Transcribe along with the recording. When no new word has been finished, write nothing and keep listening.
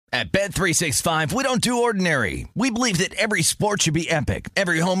At Bet365, we don't do ordinary. We believe that every sport should be epic.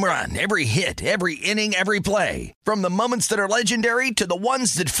 Every home run, every hit, every inning, every play. From the moments that are legendary to the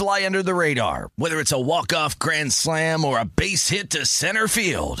ones that fly under the radar. Whether it's a walk-off grand slam or a base hit to center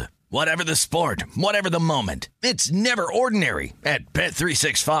field. Whatever the sport, whatever the moment. It's never ordinary at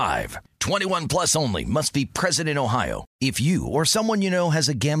Bet365. 21 plus only. Must be present in Ohio. If you or someone you know has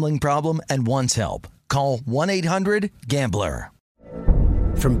a gambling problem and wants help, call 1-800-GAMBLER.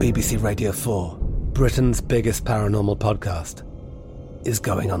 From BBC Radio 4, Britain's biggest paranormal podcast is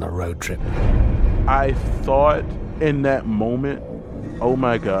going on a road trip. I thought in that moment, oh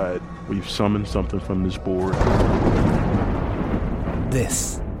my God, we've summoned something from this board.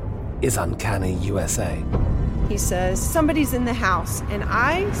 This is Uncanny USA. He says, somebody's in the house, and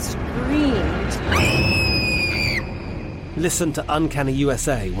I screamed. Listen to Uncanny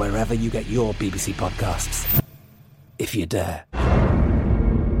USA wherever you get your BBC podcasts, if you dare.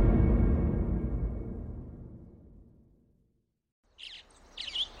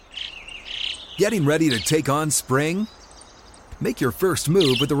 Getting ready to take on spring? Make your first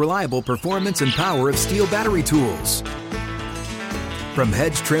move with the reliable performance and power of Steel battery tools. From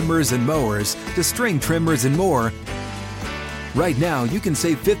hedge trimmers and mowers to string trimmers and more, right now you can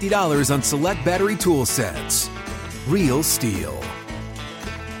save $50 on select battery tool sets. Real Steel.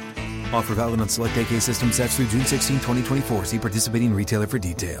 Offer valid on select AK system sets through June 16, 2024. See participating retailer for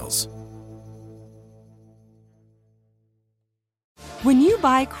details. When you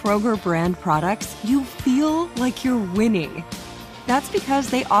buy Kroger brand products, you feel like you're winning. That's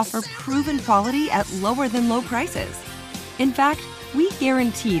because they offer proven quality at lower than low prices. In fact, we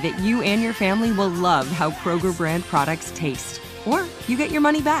guarantee that you and your family will love how Kroger brand products taste, or you get your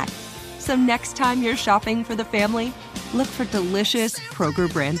money back. So next time you're shopping for the family, look for delicious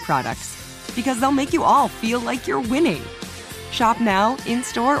Kroger brand products, because they'll make you all feel like you're winning. Shop now,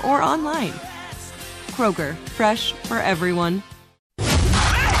 in-store, or online. Kroger, fresh for everyone.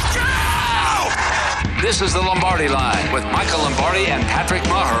 This is the Lombardi Line with Michael Lombardi and Patrick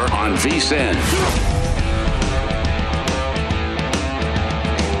Maher on VSiN.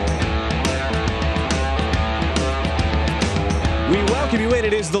 We welcome you in.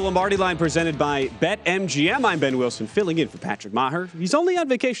 It is the Lombardi Line presented by BetMGM. I'm Ben Wilson, filling in for Patrick Maher. He's only on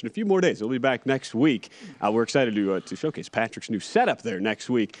vacation a few more days. He'll be back next week. We're excited to showcase Patrick's new setup there next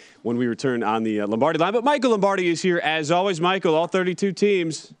week when we return on the Lombardi Line. But Michael Lombardi is here as always. Michael, all 32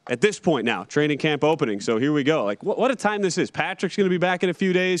 teams at this point now, training camp opening. So here we go. Like, what a time this is. Patrick's going to be back in a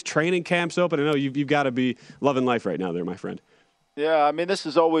few days. Training camp's open. I know you've got to be loving life right now there, my friend. Yeah, I mean, this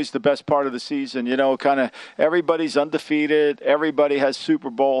is always the best part of the season. You know, kind of everybody's undefeated. Everybody has Super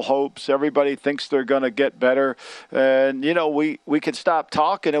Bowl hopes. Everybody thinks they're going to get better. And, you know, we can stop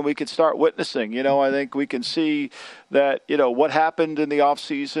talking and we can start witnessing. You know, I think we can see that, you know, what happened in the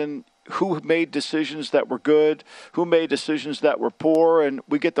offseason, who made decisions that were good, who made decisions that were poor, and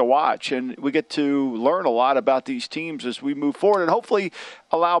we get to watch and we get to learn a lot about these teams as we move forward and hopefully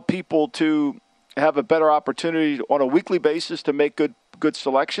allow people to have a better opportunity on a weekly basis to make good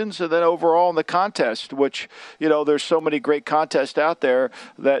selections, and then overall in the contest, which, you know, there's so many great contests out there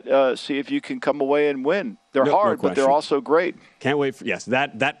that see if you can come away and win. They're hard, but they're also great. Can't wait for, yes,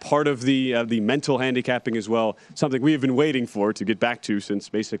 that part of the mental handicapping as well, something we have been waiting for to get back to since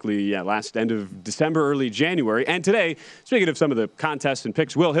basically last end of December, early January. And today, speaking of some of the contests and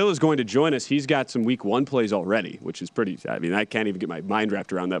picks, Will Hill is going to join us. He's got some week one plays already, which is pretty, I mean, I can't even get my mind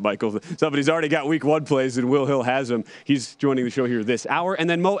wrapped around that, Michael. Somebody's already got week one plays, and Will Hill has them. He's joining the show here this hour. And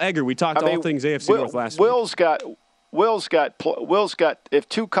then Mo Egger, we talked all things AFC North last week. Will's got, if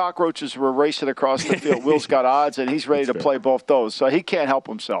two cockroaches were racing across the field, Will's got odds, and he's ready to play both those. So he can't help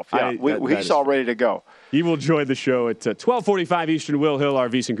himself. Yeah, he's all ready to go. He will join the show at 12:45 Eastern. Will Hill, our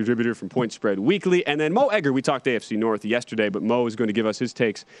VSiN contributor from Point Spread Weekly. And then Mo Egger, we talked AFC North yesterday, but Mo is going to give us his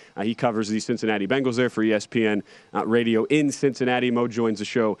takes. He covers the Cincinnati Bengals there for ESPN Radio in Cincinnati. Mo joins the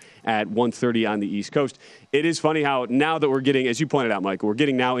show at 1:30 on the East Coast. It is funny how now that we're getting, as you pointed out, Michael, we're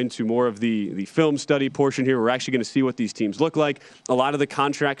getting now into more of the film study portion here. We're actually going to see what these teams look like. A lot of the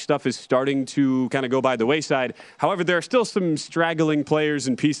contract stuff is starting to kind of go by the wayside. However, there are still some straggling players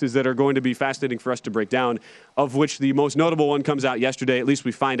and pieces that are going to be fascinating for us to break down, of which the most notable one comes out yesterday. At least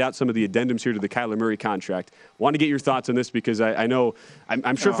we find out some of the addendums here to the Kyler Murray contract. Want to get your thoughts on this because I know,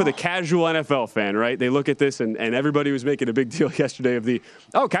 I'm sure for the casual NFL fan, right, they look at this and everybody was making a big deal yesterday of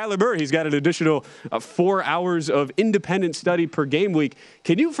Kyler Murray, he's got an additional 4 hours of independent study per game week.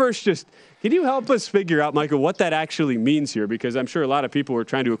 Can you help us figure out, Michael, what that actually means here? Because I'm sure a lot of people are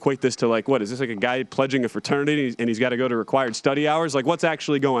trying to equate this to, like, what, is this like a guy pledging a fraternity and he's got to go to required study hours? Like, what's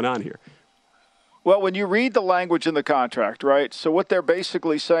actually going on here? Well, when you read the language in the contract, right, so what they're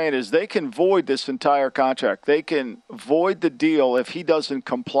basically saying is they can void this entire contract. They can void the deal if he doesn't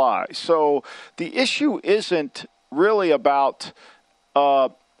comply. So the issue isn't really about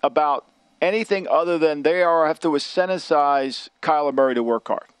anything other than they have to incentivize Kyler Murray to work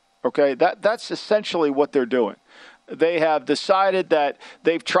hard. Okay, that's essentially what they're doing. They have decided that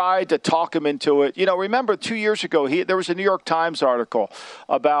they've tried to talk him into it. Remember 2 years ago, there was a New York Times article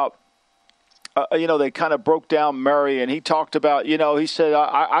about, they kind of broke down Murray, and he talked about, he said,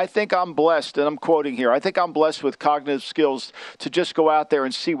 I think I'm blessed, and I'm quoting here, I think I'm blessed with cognitive skills to just go out there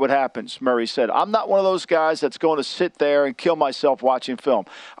and see what happens, Murray said. I'm not one of those guys that's going to sit there and kill myself watching film.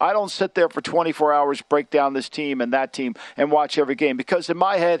 I don't sit there for 24 hours, break down this team and that team, and watch every game, because in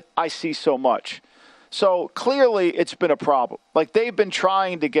my head, I see so much. So clearly it's been a problem. Like, they've been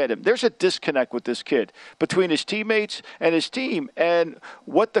trying to get him. There's a disconnect with this kid between his teammates and his team. And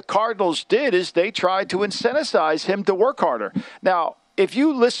what the Cardinals did is they tried to incentivize him to work harder. Now, if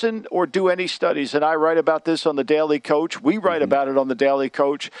you listen or do any studies, and I write about this on the Daily Coach, we write about it on the Daily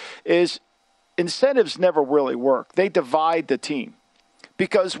Coach, is incentives never really work. They divide the team.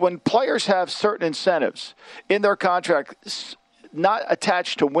 Because when players have certain incentives in their contract not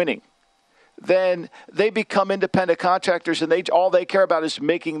attached to winning, then they become independent contractors, and all they care about is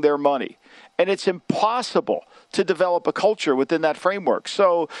making their money. And it's impossible to develop a culture within that framework.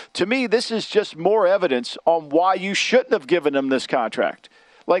 So to me, this is just more evidence on why you shouldn't have given him this contract.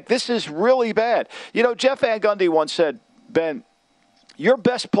 Like, this is really bad. Jeff Van Gundy once said, Ben, your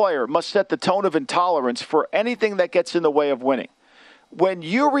best player must set the tone of intolerance for anything that gets in the way of winning. When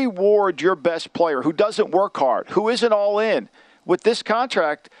you reward your best player who doesn't work hard, who isn't all in with this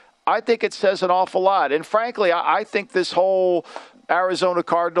contract, I think it says an awful lot. And frankly, I think this whole Arizona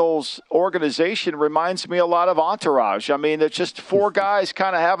Cardinals organization reminds me a lot of Entourage. I mean, it's just four guys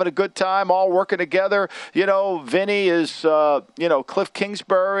kind of having a good time, all working together. Vinny is, Cliff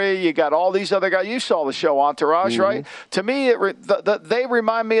Kingsbury. You got all these other guys. You saw the show Entourage, right? To me, they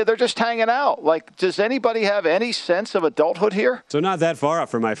remind me they're just hanging out. Like, does anybody have any sense of adulthood here? So not that far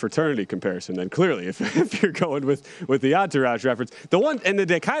off from my fraternity comparison, then, clearly, if you're going with the Entourage reference. The one, and the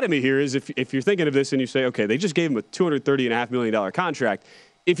dichotomy here is if you're thinking of this and you say, okay, they just gave him a $230.5 million contract.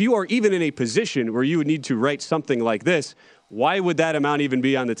 If you are even in a position where you would need to write something like this, why would that amount even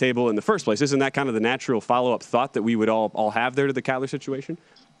be on the table in the first place? Isn't that kind of the natural follow-up thought that we would all have there to the Kyler situation?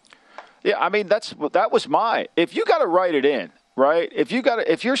 Yeah, I mean, that was if you got to write it in, right? If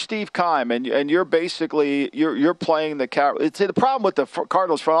you're Steve Keim and you're basically you're playing the problem with the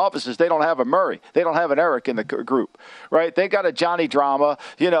Cardinals front office is they don't have a Murray, they don't have an Eric in the group, right? They got a Johnny Drama,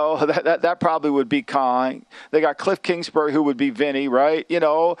 that probably would be Keim. They got Cliff Kingsbury, who would be Vinny, right?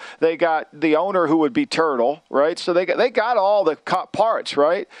 They got the owner, who would be Turtle, right? So they got all the parts,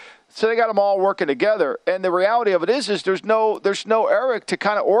 right? So they got them all working together. And the reality of it is there's no Eric to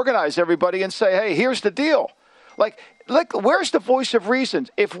kind of organize everybody and say, hey, here's the deal. Like, where's the voice of reason?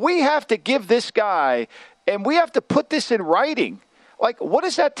 If we have to give this guy and we have to put this in writing, like, what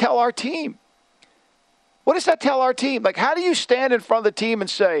does that tell our team? What does that tell our team? Like, how do you stand in front of the team and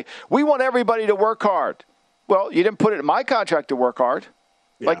say, we want everybody to work hard? Well, you didn't put it in my contract to work hard.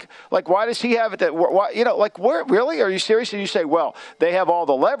 Yeah. Like, why does he have it? Why, where really? Are you serious? And you say, well, they have all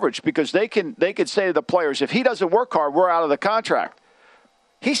the leverage because they could say to the players, if he doesn't work hard, we're out of the contract.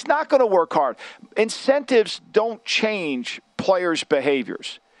 He's not going to work hard. Incentives don't change players'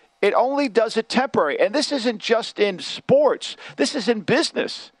 behaviors. It only does it temporary. And this isn't just in sports. This is in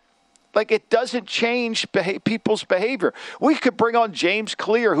business. Like, it doesn't change people's behavior. We could bring on James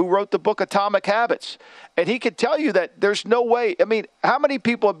Clear, who wrote the book Atomic Habits, and he could tell you that there's no way. I mean, how many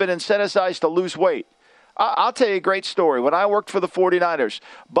people have been incentivized to lose weight? I'll tell you a great story. When I worked for the 49ers,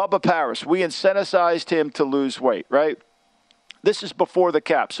 Bubba Paris, we incentivized him to lose weight, right? This is before the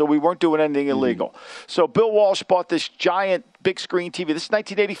cap, so we weren't doing anything illegal. So Bill Walsh bought this giant big screen TV. This is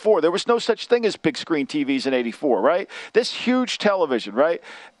 1984. There was no such thing as big screen TVs in 84, right? This huge television, right?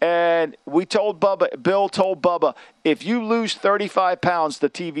 And Bill told Bubba, if you lose 35 pounds, the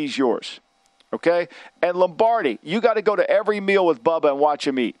TV's yours, okay? And Lombardi, you got to go to every meal with Bubba and watch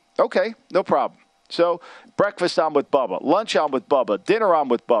him eat. Okay, no problem. So breakfast, I'm with Bubba. Lunch, I'm with Bubba. Dinner, I'm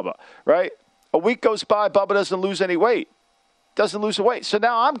with Bubba, right? A week goes by, Bubba doesn't lose any weight. Doesn't lose weight. So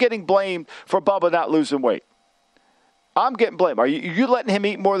now I'm getting blamed for Bubba not losing weight. I'm getting blamed. Are you letting him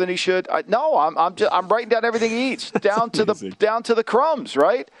eat more than he should? No, I'm writing down everything he eats down to the crumbs,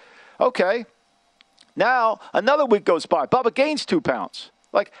 right? Okay. Now another week goes by. Bubba gains 2 pounds.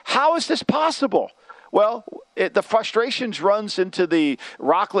 Like, how is this possible? Well, the frustrations runs into the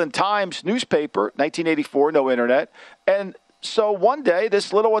Rockland Times newspaper, 1984, no internet, and So one day,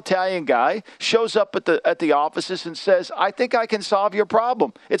 this little Italian guy shows up at the offices and says, I think I can solve your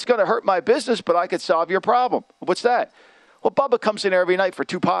problem. It's going to hurt my business, but I could solve your problem. What's that? Well, Bubba comes in every night for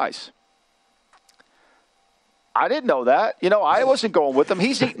 2 pies. I didn't know that. I wasn't going with him.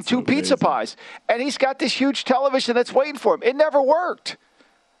 He's eating 2 pizza pies, and he's got this huge television that's waiting for him. It never worked.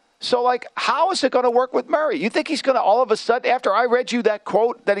 So, how is it going to work with Murray? You think he's going to all of a sudden, after I read you that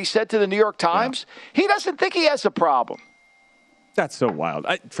quote that he said to the New York Times, he doesn't think he has a problem. That's so wild.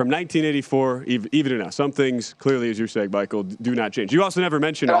 From 1984, even now, some things clearly, as you're saying, Michael, do not change. You also never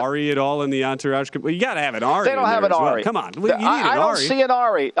mentioned Ari at all in the entourage. Well, you got to have an Ari. They don't have an Ari. Well. Come on, you need I don't see an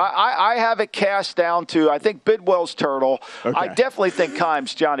Ari. I have it cast down to, I think Bidwell's Turtle. Okay. I definitely think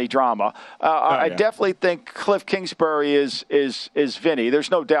Kimes Johnny Drama. I definitely think Cliff Kingsbury is Vinny.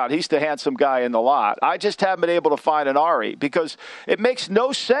 There's no doubt. He's the handsome guy in the lot. I just haven't been able to find an Ari because it makes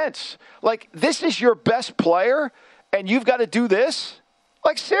no sense. This is your best player, and you've got to do this?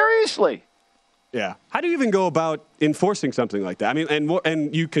 Seriously. Yeah. How do you even go about enforcing something like that? I mean,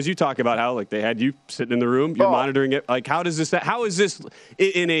 and you talk about how they had you sitting in the room, you're monitoring it. How is this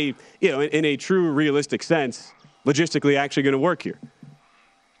in a true realistic sense logistically actually going to work here?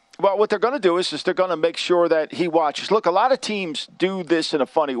 Well, what they're going to do is they're going to make sure that he watches. Look, a lot of teams do this in a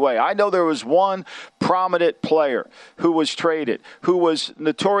funny way. I know there was one prominent player who was traded who was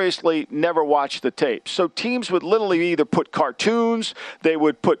notoriously never watched the tape. So teams would literally either put cartoons, they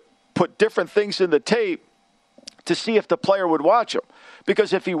would put different things in the tape to see if the player would watch them.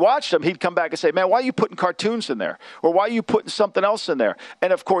 Because if he watched them, he'd come back and say, man, why are you putting cartoons in there? Or why are you putting something else in there?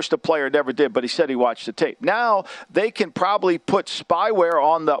 And, of course, the player never did, but he said he watched the tape. Now they can probably put spyware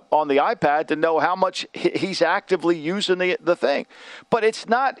on the iPad to know how much he's actively using the thing. But it's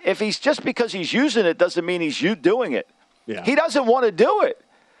not – if he's just because he's using it doesn't mean he's doing it. Yeah. He doesn't want to do it.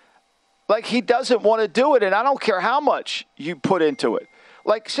 He doesn't want to do it, and I don't care how much you put into it.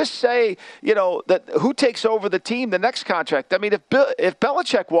 Just say, that who takes over the team, the next contract. I mean, if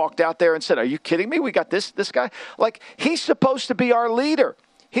Belichick walked out there and said, are you kidding me? We got this guy. He's supposed to be our leader.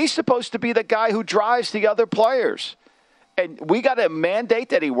 He's supposed to be the guy who drives the other players. And we got to mandate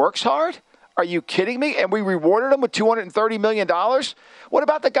that he works hard? Are you kidding me? And we rewarded him with $230 million? What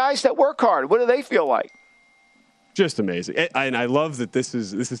about the guys that work hard? What do they feel like? Just amazing. And I love that this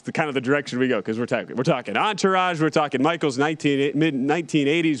is the kind of the direction we go because we're talking Entourage, we're talking Michael's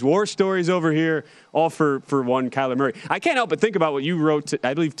mid-1980s war stories over here, all for one Kyler Murray. I can't help but think about what you wrote,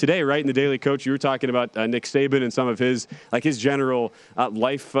 I believe today, right, in the Daily Coach. You were talking about Nick Saban and some of his general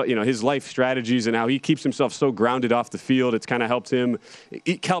life, his life strategies and how he keeps himself so grounded off the field. It's kind of helped him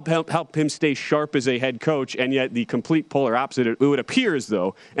stay sharp as a head coach, and yet the complete polar opposite. It would appear as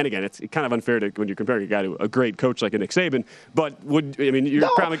though, and again, it's kind of unfair when you're comparing a guy to a great coach like a Nick Saban, but you're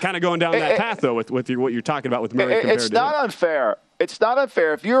probably kind of going down that path though with what you're talking about with Murray. It's not unfair. It's not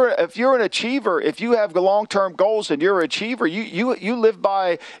unfair. If you're an achiever, if you have long-term goals and you're an achiever, you live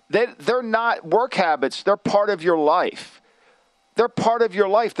by. They're not work habits. They're part of your life. They're part of your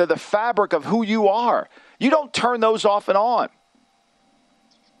life. They're the fabric of who you are. You don't turn those off and on.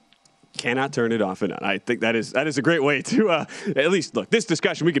 Cannot turn it off and on. I think that is a great way to at least look. This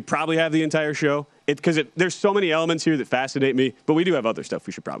discussion we could probably have the entire show because there's so many elements here that fascinate me. But we do have other stuff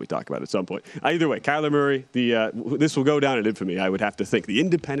we should probably talk about at some point. Either way, Kyler Murray, this will go down in infamy. I would have to think the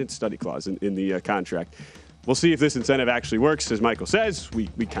independent study clause in the contract. We'll see if this incentive actually works. As Michael says, we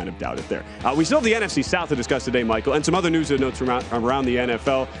kind of doubt it there. We still have the NFC South to discuss today, Michael, and some other news and notes around the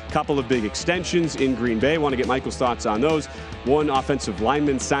NFL. A couple of big extensions in Green Bay. Want to get Michael's thoughts on those. One offensive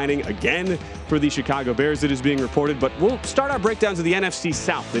lineman signing again for the Chicago Bears that is being reported. But we'll start our breakdowns of the NFC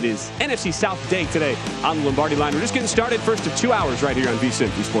South. It is NFC South Day today on the Lombardi Line. We're just getting started. First of 2 hours right here on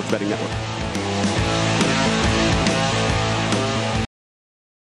VSiN, the Sports Betting Network.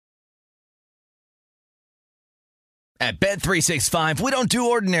 At Bet365, we don't do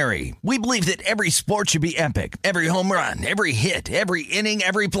ordinary. We believe that every sport should be epic. Every home run, every hit, every inning,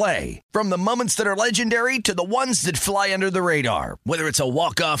 every play. From the moments that are legendary to the ones that fly under the radar. Whether it's a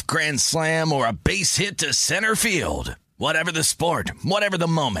walk-off grand slam or a base hit to center field. Whatever the sport, whatever the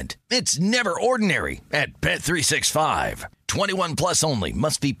moment. It's never ordinary at Bet365. 21 plus only.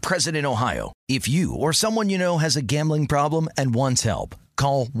 Must be present in Ohio. If you or someone you know has a gambling problem and wants help,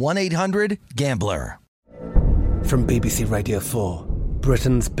 call 1-800-GAMBLER. From BBC Radio 4,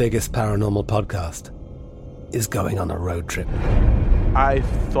 Britain's biggest paranormal podcast is going on a road trip. I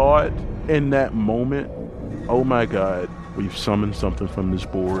thought in that moment, oh my God, we've summoned something from this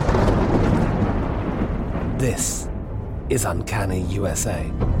board. This is Uncanny USA.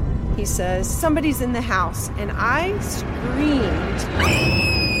 He says, somebody's in the house, and I screamed.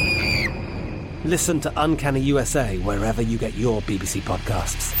 Listen to Uncanny USA wherever you get your BBC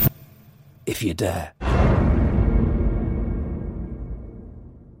podcasts, if you dare.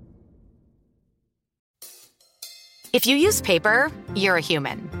 If you use paper, you're a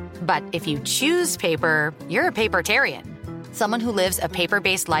human. But if you choose paper, you're a papertarian. Someone who lives a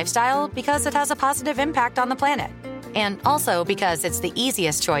paper-based lifestyle because it has a positive impact on the planet. And also because it's the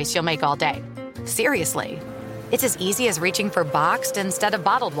easiest choice you'll make all day. Seriously. It's as easy as reaching for boxed instead of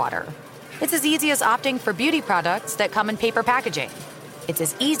bottled water. It's as easy as opting for beauty products that come in paper packaging. It's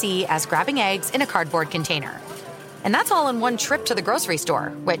as easy as grabbing eggs in a cardboard container. And that's all in one trip to the grocery store,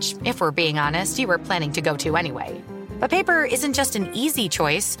 which, if we're being honest, you were planning to go to anyway. But paper isn't just an easy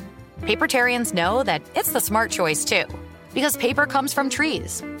choice. Papertarians know that it's the smart choice, too. Because paper comes from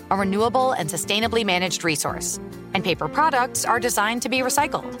trees, a renewable and sustainably managed resource. And paper products are designed to be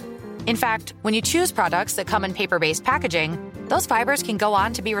recycled. In fact, when you choose products that come in paper-based packaging, those fibers can go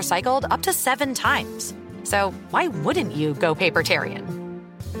on to be recycled up to 7 times. So why wouldn't you go papertarian?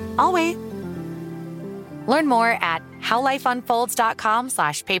 I'll wait. Learn more at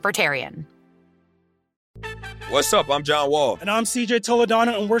howlifeunfolds.com/papertarian. What's up? I'm John Wall. And I'm CJ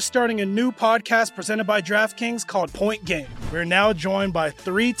Toledano, and we're starting a new podcast presented by DraftKings called Point Game. We're now joined by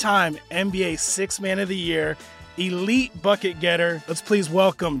 3-time NBA Sixth Man of the Year, elite bucket getter. Let's please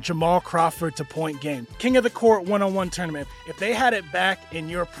welcome Jamal Crawford to Point Game. King of the Court one-on-one tournament. If they had it back in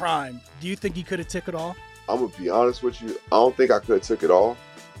your prime, do you think you could have took it all? I'm going to be honest with you. I don't think I could have took it all,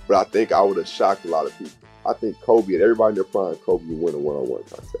 but I think I would have shocked a lot of people. I think Kobe and everybody in their prime, Kobe would win a one-on-one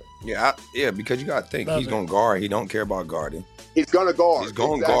contest. Yeah, because you got to think he's going to guard. He don't care about guarding. He's going to guard. He's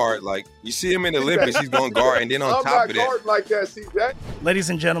going to guard. Like, you see him in the Olympics, he's going to guard. And then on top of that. I'm not guarding like that, CJ.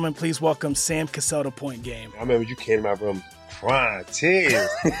 Ladies and gentlemen, please welcome Sam Cassell to Point Game. I remember you came out from crying, tears.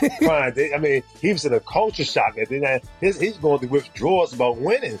 Crying. I mean, he was in a culture shock. And then he's going through withdrawals about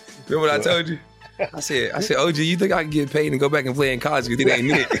winning. Remember what I told you? I said, OG, you think I can get paid and go back and play in college because it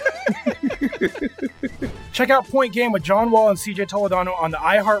ain't it? Check out Point Game with John Wall and CJ Toledano on the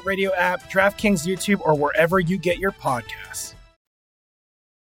iHeartRadio app, DraftKings YouTube, or wherever you get your podcasts.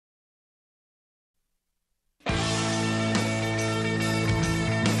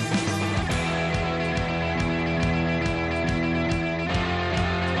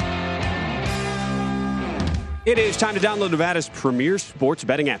 It is time to download Nevada's premier sports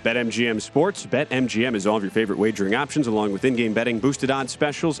betting app, BetMGM Sports. BetMGM is all of your favorite wagering options, along with in-game betting, boosted odds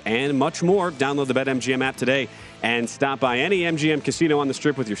specials, and much more. Download the BetMGM app today and stop by any MGM casino on the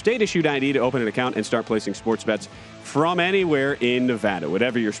Strip with your state-issued ID to open an account and start placing sports bets from anywhere in Nevada.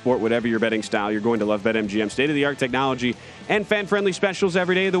 Whatever your sport, whatever your betting style, you're going to love BetMGM. State-of-the-art technology and fan-friendly specials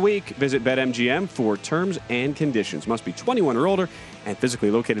every day of the week. Visit BetMGM for terms and conditions. Must be 21 or older and physically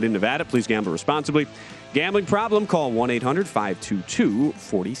located in Nevada. Please gamble responsibly. Gambling problem? Call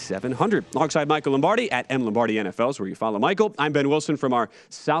 1-800-522-4700. Alongside Michael Lombardi at M Lombardi NFL is where you follow Michael. I'm Ben Wilson from our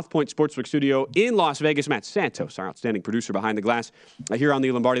South Point Sportsbook studio in Las Vegas. Matt Santos, our outstanding producer behind the glass, here on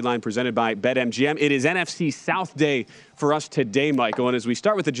the Lombardi line presented by BetMGM. It is NFC South Day for us today, Michael. And as we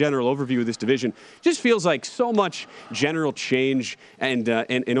start with the general overview of this division, just feels like so much general change and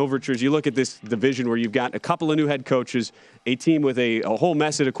overtures. You look at this division where you've got a couple of new head coaches, a team with a whole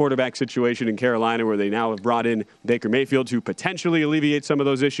mess at a quarterback situation in Carolina where they now have brought in Baker Mayfield to potentially alleviate some of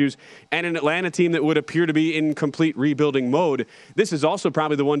those issues, and an Atlanta team that would appear to be in complete rebuilding mode. This is also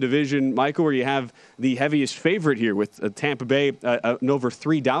probably the one division, Michael, where you have the heaviest favorite here with Tampa Bay, an over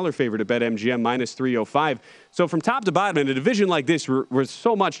 $3 favorite at BetMGM, minus 305. So from top to bottom, in a division like this where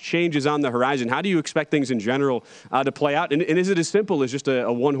so much change is on the horizon, how do you expect things in general to play out? And is it as simple as just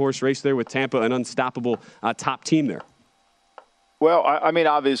a one-horse race there with Tampa, an unstoppable top team there? Well, I mean,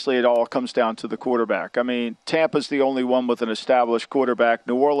 obviously it all comes down to the quarterback. I mean, Tampa's the only one with an established quarterback.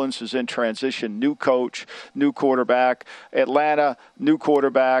 New Orleans is in transition, new coach, new quarterback. Atlanta, new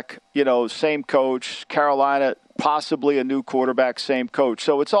quarterback, same coach. Carolina, possibly a new quarterback, same coach.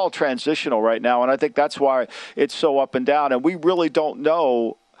 So it's all transitional right now, and I think that's why it's so up and down. And we really don't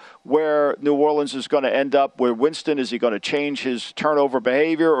know where New Orleans is going to end up, where Winston, is he going to change his turnover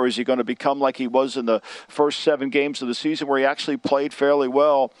behavior, or is he going to become like he was in the first 7 games of the season where he actually played fairly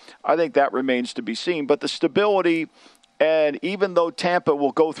well? I think that remains to be seen. But the stability, and even though Tampa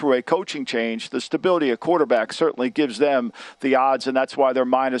will go through a coaching change, the stability of quarterback certainly gives them the odds, and that's why they're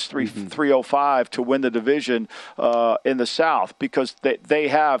minus 305 to win the division in the South, because they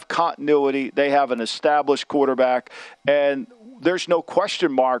have continuity, they have an established quarterback, and there's no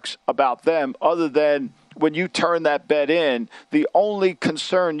question marks about them other than when you turn that bet in, the only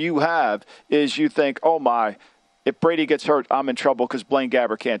concern you have is you think, oh my, if Brady gets hurt, I'm in trouble because Blaine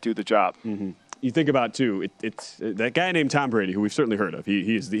Gabbert can't do the job. Mm-hmm. you think about, too, it's that guy named Tom Brady, who we've certainly heard of.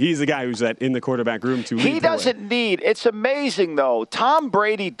 He's the guy who's in the quarterback room to lead. He doesn't need – it's amazing, though. Tom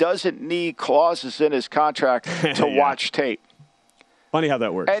Brady doesn't need clauses in his contract to watch tape. Funny how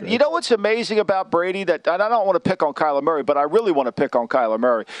that works. And right? You know what's amazing about Brady? And I don't want to pick on Kyler Murray, but I really want to pick on Kyler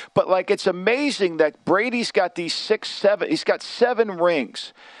Murray. But, it's amazing that Brady's got these 7 – he's got 7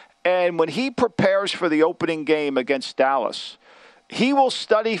 rings. And when he prepares for the opening game against Dallas – he will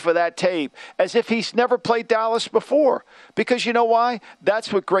study for that tape as if he's never played Dallas before. Because you know why?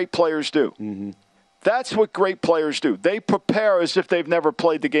 That's what great players do. Mm-hmm. That's what great players do. They prepare as if they've never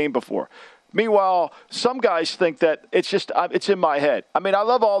played the game before. Meanwhile, some guys think that it's in my head. I mean, I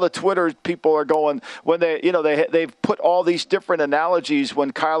love all the Twitter people are going when they've put all these different analogies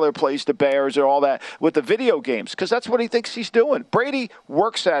when Kyler plays the Bears or all that with the video games because that's what he thinks he's doing. Brady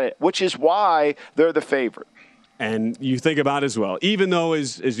works at it, which is why they're the favorite. And you think about as well, even though,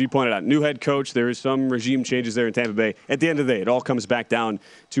 as you pointed out, new head coach, there is some regime changes there in Tampa Bay. At the end of the day, it all comes back down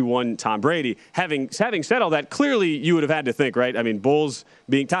to one Tom Brady. Having said all that, clearly you would have had to think, right? I mean,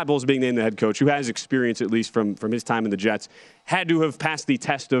 Todd Bowles being named the head coach, who has experience at least from his time in the Jets, had to have passed the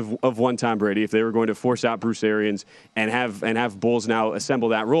test of one Tom Brady if they were going to force out Bruce Arians and have Bowles now assemble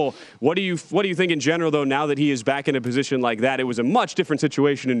that role. What do you think in general, though, now that he is back in a position like that? It was a much different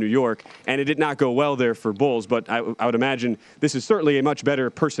situation in New York, and it did not go well there for Bowles, but I would imagine this is certainly a much better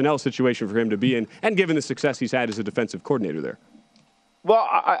personnel situation for him to be in, and given the success he's had as a defensive coordinator there. Well,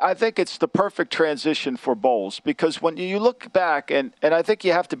 I think it's the perfect transition for Bowles because when you look back, and I think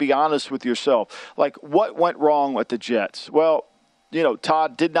you have to be honest with yourself, what went wrong with the Jets? Well,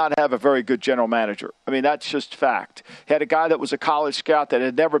 Todd did not have a very good general manager. I mean, that's just fact. He had a guy that was a college scout that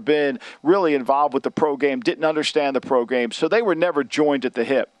had never been really involved with the pro game, didn't understand the pro game, so they were never joined at the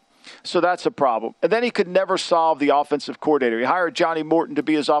hip. So that's a problem. And then he could never solve the offensive coordinator. He hired Johnny Morton to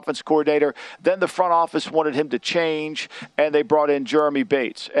be his offensive coordinator. Then the front office wanted him to change, and they brought in Jeremy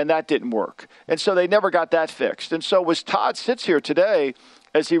Bates, and that didn't work. And so they never got that fixed. And so as Todd sits here today,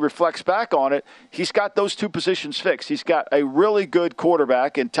 as he reflects back on it, he's got those 2 positions fixed. He's got a really good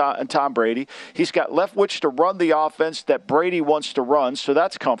quarterback in Tom Brady. He's got Leftwich to run the offense that Brady wants to run, so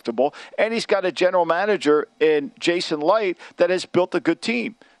that's comfortable. And he's got a general manager in Jason Light that has built a good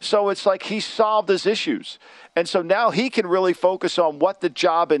team. So it's like he's solved his issues. And so now he can really focus on what the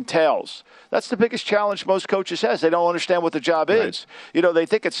job entails. That's the biggest challenge most coaches has. They don't understand what the job is. They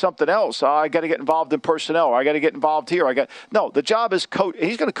think it's something else. I got to get involved in personnel. Or I got to get involved here. No, the job is coach.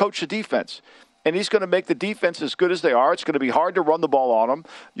 He's going to coach the defense. And he's going to make the defense as good as they are. It's going to be hard to run the ball on them.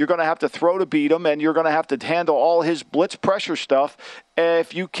 You're going to have to throw to beat them, and you're going to have to handle all his blitz pressure stuff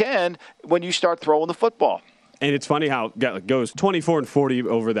if you can when you start throwing the football. And it's funny how it goes 24-40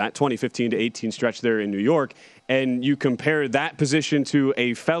 over that 2015 to 18 stretch there in New York. And you compare that position to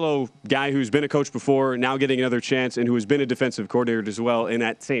a fellow guy who's been a coach before, now getting another chance, and who has been a defensive coordinator as well in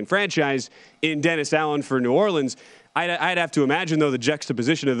that same franchise in Dennis Allen for New Orleans. I'd have to imagine, though, the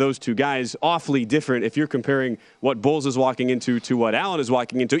juxtaposition of those two guys awfully different if you're comparing what Bowles is walking into to what Allen is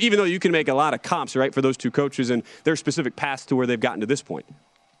walking into, even though you can make a lot of comps, right, for those two coaches and their specific paths to where they've gotten to this point.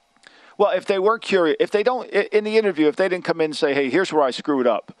 Well, if they were curious, if they don't, in the interview, if they didn't come in and say, hey, here's where I screwed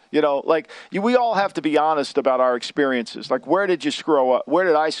up, we all have to be honest about our experiences. Where did you screw up? Where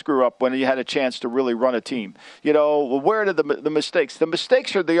did I screw up when you had a chance to really run a team? Where did the mistakes? The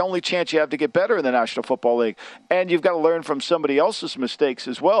mistakes are the only chance you have to get better in the National Football League. And you've got to learn from somebody else's mistakes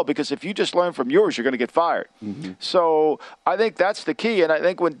as well, because if you just learn from yours, you're going to get fired. Mm-hmm. So I think that's the key. And I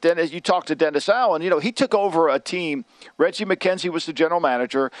think when you talk to Dennis Allen, he took over a team. Reggie McKenzie was the general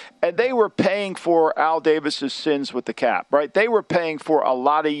manager, and they were paying for Al Davis's sins with the cap, right? They were paying for a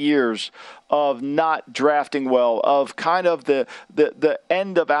lot of years of not drafting well, of kind of the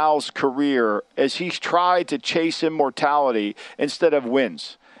end of Al's career as he's tried to chase immortality instead of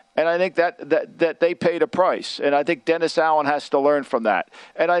wins. And I think that they paid a price. And I think Dennis Allen has to learn from that.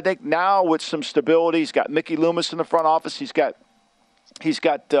 And I think now with some stability, he's got Mickey Loomis in the front office. He's got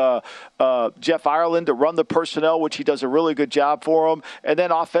Jeff Ireland to run the personnel, which he does a really good job for him. And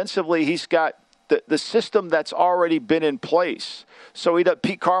then offensively, he's got the system that's already been in place. So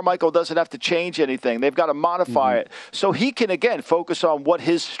Pete Carmichael doesn't have to change anything. They've got to modify it. So he can, again, focus on what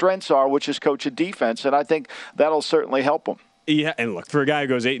his strengths are, which is coaching defense. And I think that'll certainly help him. Yeah, and look, for a guy who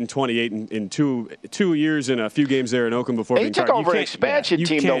goes 8-28 in two years and a few games there in Oakland before being he took over an expansion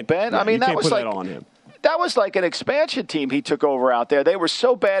team, though, Ben. I mean, that was like on him. That was like an expansion team he took over out there. They were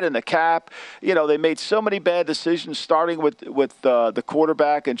so bad in the cap. They made so many bad decisions, starting with the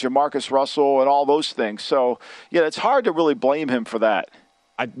quarterback and Jamarcus Russell and all those things. So, it's hard to really blame him for that.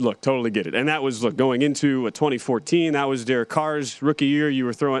 Totally get it. And that was, going into 2014, that was Derek Carr's rookie year. You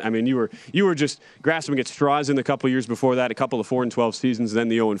were throwing, you were just grasping at straws in the couple years before that, a couple of 4-12 seasons, then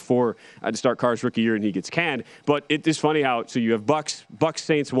the 0-4 to start Carr's rookie year, and he gets canned. But it is funny how, so you have Bucks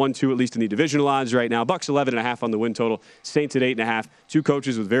Saints 1-2, at least in the divisional odds right now. Bucks 11.5 on the win total, Saints at 8.5. Two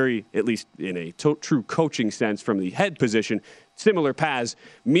coaches with very, at least in a true coaching sense from the head position, similar paths.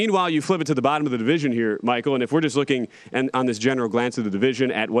 Meanwhile, you flip it to the bottom of the division here, Michael, and if we're just looking on this general glance of the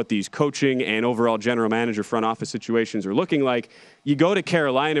division at what these coaching and overall general manager front office situations are looking like, you go to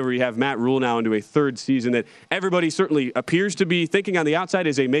Carolina where you have Matt Rule now into a third season that everybody certainly appears to be thinking on the outside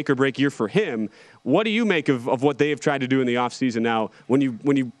is a make-or-break year for him. What do you make of what they have tried to do in the offseason now when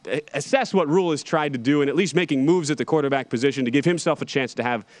you assess what Rule has tried to do and at least making moves at the quarterback position to give himself a chance to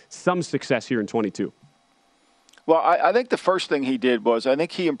have some success here in 22? Well, I think the first thing he did was I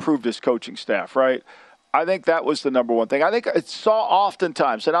think he improved his coaching staff, right? I think that was the number one thing. I think I saw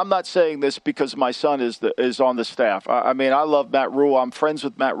oftentimes, and I'm not saying this because my son is on the staff. I love Matt Rule. I'm friends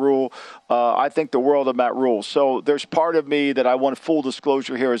with Matt Rule. I think the world of Matt Rule. So there's part of me that I want full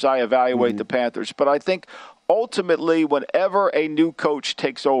disclosure here as I evaluate the Panthers. But I think ultimately, whenever a new coach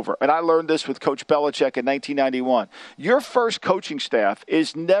takes over, and I learned this with Coach Belichick in 1991, your first coaching staff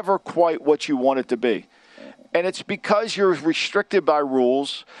is never quite what you want it to be. And it's because you're restricted by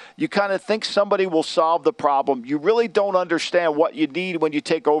rules. You kind of think somebody will solve the problem. You really don't understand what you need when you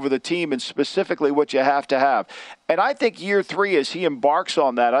take over the team and specifically what you have to have. And I think year 3, as he embarks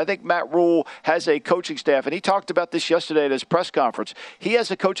on that, I think Matt Rule has a coaching staff, and he talked about this yesterday at his press conference. He has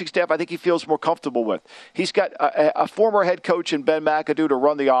a coaching staff I think he feels more comfortable with. He's got a former head coach in Ben McAdoo to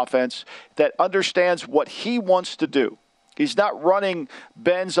run the offense that understands what he wants to do. He's not running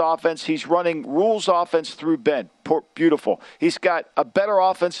Ben's offense. He's running Rule's offense through Ben. Beautiful. He's got a better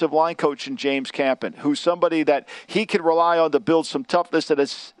offensive line coach in James Campen, who's somebody that he can rely on to build some toughness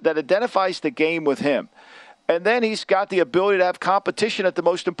that identifies the game with him. And then he's got the ability to have competition at the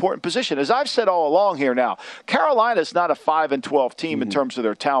most important position. As I've said all along here now, Carolina's not a 5-12 team in terms of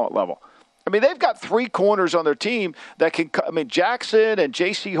their talent level. They've got 3 corners on their team that can – Jackson and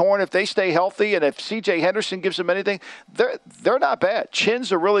J.C. Horn, if they stay healthy, and if C.J. Henderson gives them anything, they're not bad.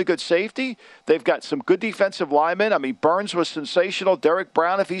 Chin's a really good safety. They've got some good defensive linemen. Burns was sensational. Derek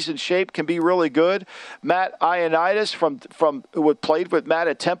Brown, if he's in shape, can be really good. Matt Ioannidis, who played with Matt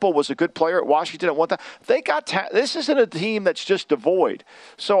at Temple, was a good player at Washington at one time. They got this isn't a team that's just devoid.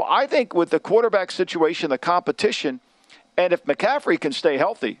 So I think with the quarterback situation, the competition, and if McCaffrey can stay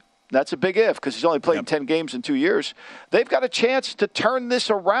healthy – that's a big if because he's only played 10 games in 2 years. They've got a chance to turn this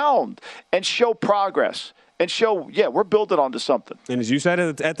around and show progress and show, we're building onto something. And as you said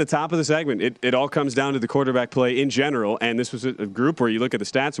at the top of the segment, it all comes down to the quarterback play in general. And this was a group where you look at the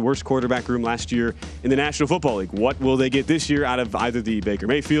stats, worst quarterback room last year in the National Football League. What will they get this year out of either the Baker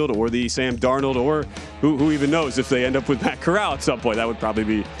Mayfield or the Sam Darnold, or who even knows if they end up with Matt Corral at some point? That would probably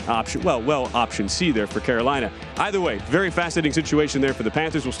be option C there for Carolina. Either way, very fascinating situation there for the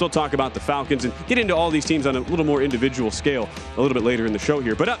Panthers. We'll still talk about the Falcons and get into all these teams on a little more individual scale a little bit later in the show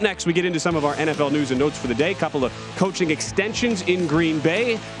here. But up next, we get into some of our NFL news and notes for the day. A couple of coaching extensions in Green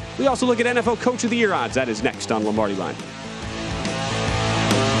Bay. We also look at NFL Coach of the Year odds. That is next on Lombardi Line.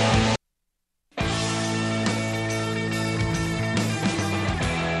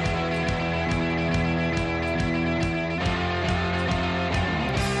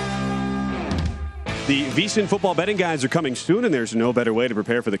 The VSiN football betting guides are coming soon, and there's no better way to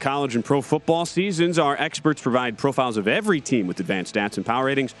prepare for the college and pro football seasons. Our experts provide profiles of every team with advanced stats and power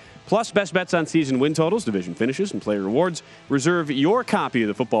ratings, plus best bets on season win totals, division finishes, and player rewards. Reserve your copy of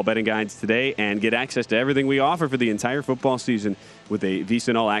the football betting guides today and get access to everything we offer for the entire football season with a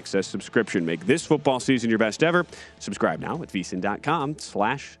VSiN All Access subscription. Make this football season your best ever. Subscribe now at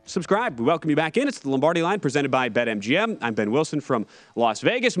VSiN.com/subscribe. We welcome you back in. It's the Lombardi Line presented by BetMGM. I'm Ben Wilson from Las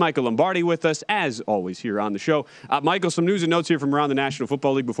Vegas. Michael Lombardi with us, as always, here on the show. Michael, some news and notes here from around the National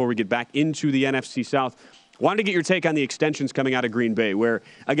Football League before we get back into the NFC South. Wanted to get your take on the extensions coming out of Green Bay, where,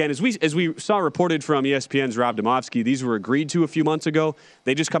 again, as we saw reported from ESPN's Rob Demovsky, these were agreed to a few months ago.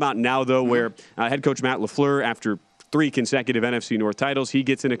 They just come out now, though, where head coach Matt LaFleur, after 3 consecutive NFC North titles, he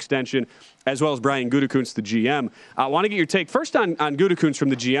gets an extension, as well as Brian Gutekunst, the GM. I want to get your take first on Gutekunst from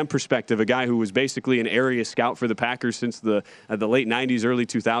the GM perspective, a guy who was basically an area scout for the Packers since the late 90s, early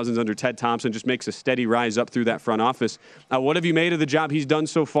 2000s under Ted Thompson, just makes a steady rise up through that front office. What have you made of the job he's done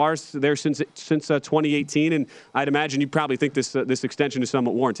so far there since 2018? And I'd imagine you probably think this extension is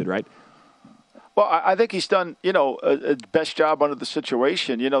somewhat warranted, right? Well, I think he's done, a best job under the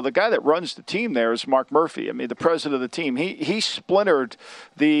situation. The guy that runs the team there is Mark Murphy. I mean, the president of the team. He splintered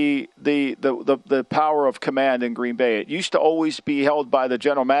the power of command in Green Bay. It used to always be held by the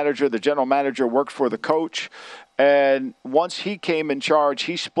general manager. The general manager worked for the coach. And once he came in charge,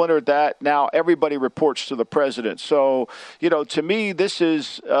 he splintered that. Now everybody reports to the president. So, to me, this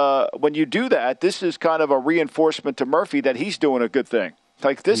is when you do that, this is kind of a reinforcement to Murphy that he's doing a good thing.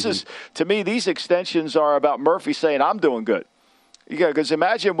 Like this is, to me, these extensions are about Murphy saying, I'm doing good. Yeah, because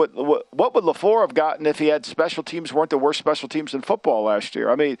imagine what would LaFleur have gotten if he had special teams weren't the worst special teams in football last year.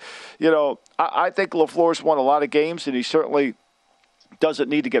 I mean, I think LaFleur's won a lot of games, and he certainly doesn't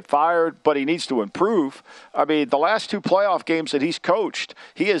need to get fired, but he needs to improve. I mean, the last 2 playoff games that he's coached,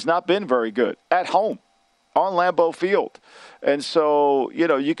 he has not been very good at home on Lambeau Field. And so,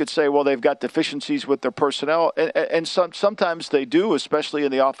 you could say, well, they've got deficiencies with their personnel, and sometimes they do, especially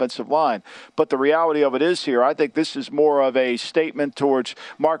in the offensive line. But the reality of it is here, I think this is more of a statement towards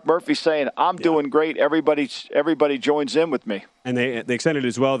Mark Murphy saying, I'm doing great, everybody joins in with me. And they extended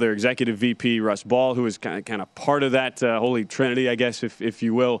as well their executive VP, Russ Ball, who is kind of part of that holy trinity, I guess, if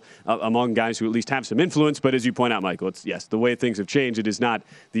you will, among guys who at least have some influence. But as you point out, Michael, it's, yes, the way things have changed. It is not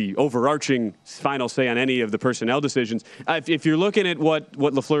the overarching final say on any of the personnel decisions. If you're looking at what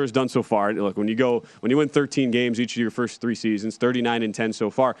LaFleur has done so far, look, when you win 13 games each of your first 3 seasons, 39-10 so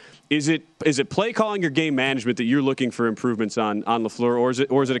far, is it play calling or game management that you're looking for improvements on LaFleur,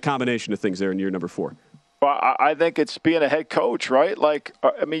 or is it a combination of things there in year number 4? Well, I think it's being a head coach, right? Like,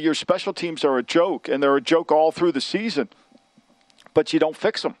 I mean, your special teams are a joke, and they're a joke all through the season, but you don't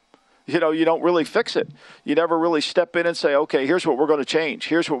fix them. You don't really fix it. You never really step in and say, okay, here's what we're going to change.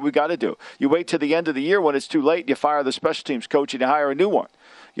 Here's what we got to do. You wait to the end of the year when it's too late, and you fire the special teams coach and you hire a new one.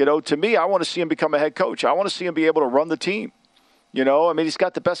 To me, I want to see him become a head coach. I want to see him be able to run the team. I mean, he's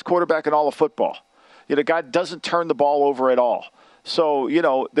got the best quarterback in all of football. The guy doesn't turn the ball over at all. So,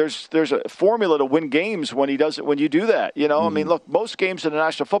 there's a formula to win games when you do that. I mean, look, most games in the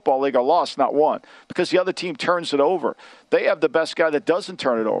National Football League are lost, not won, because the other team turns it over. They have the best guy that doesn't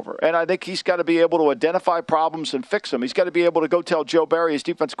turn it over. And I think he's got to be able to identify problems and fix them. He's got to be able to go tell Joe Barry, his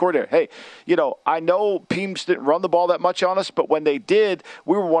defense coordinator, hey, I know teams didn't run the ball that much on us, but when they did,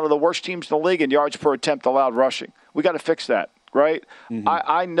 we were one of the worst teams in the league in yards per attempt allowed rushing. We got to fix that. Right?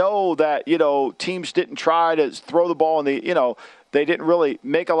 I know that, teams didn't try to throw the ball in the, they didn't really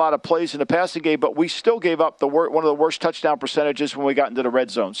make a lot of plays in the passing game, but we still gave up one of the worst touchdown percentages when we got into the red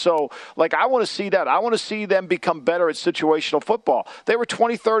zone. So, I want to see that. I want to see them become better at situational football. They were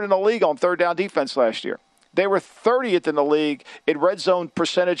 23rd in the league on third down defense last year. They were 30th in the league in red zone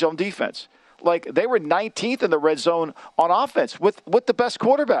percentage on defense. They were 19th in the red zone on offense with the best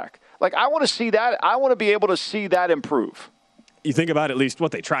quarterback. I want to see that. I want to be able to see that improve. You think about at least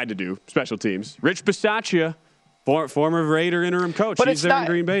what they tried to do, special teams. Rich Bisaccia, former Raider interim coach. He's there in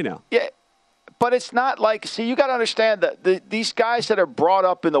Green Bay now. Yeah, but it's not you got to understand that these guys that are brought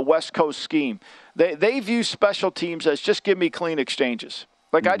up in the West Coast scheme, they view special teams as just give me clean exchanges.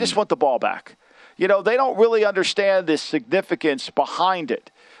 I just want the ball back. They don't really understand the significance behind it.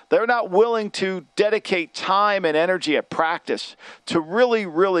 They're not willing to dedicate time and energy at practice to really,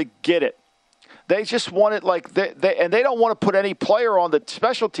 really get it. They just want it and they don't want to put any player on the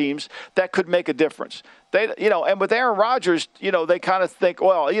special teams that could make a difference. And with Aaron Rodgers, they kind of think,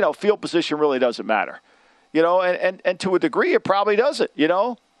 well, field position really doesn't matter. And to a degree it probably doesn't,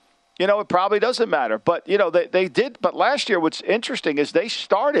 it probably doesn't matter. But, they did. But last year what's interesting is they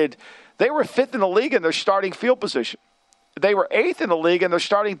were 5th in the league in their starting field position. They were 8th in the league in their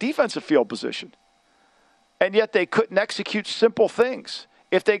starting defensive field position. And yet they couldn't execute simple things.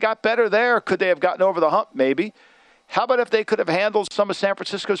 If they got better there, could they have gotten over the hump? Maybe. How about if they could have handled some of San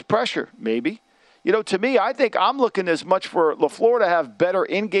Francisco's pressure? Maybe. To me, I think I'm looking as much for LaFleur to have better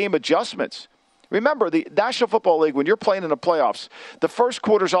in-game adjustments. Remember, the National Football League, when you're playing in the playoffs, the first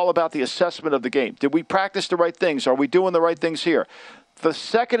quarter is all about the assessment of the game. Did we practice the right things? Are we doing the right things here? The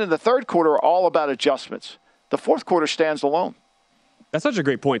second and the third quarter are all about adjustments. The fourth quarter stands alone. That's such a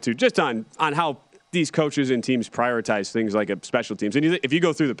great point, too, just on how these coaches and teams prioritize things like special teams. And if you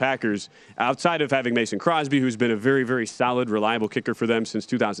go through the Packers, outside of having Mason Crosby, who's been a very, very solid, reliable kicker for them since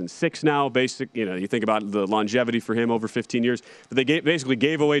 2006 now, you think about the longevity for him over 15 years. But they basically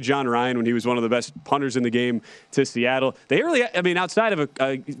gave away John Ryan when he was one of the best punters in the game to Seattle. They really, outside of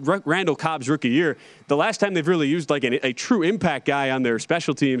Randall Cobb's rookie year, the last time they've really used a true impact guy on their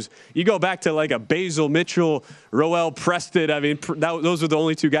special teams, you go back to a Basil Mitchell, Roel Preston. Those are the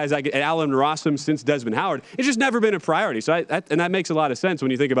only 2 guys Allen Rossum since Desmond Howard. It's just never been a priority. So and that makes a lot of sense when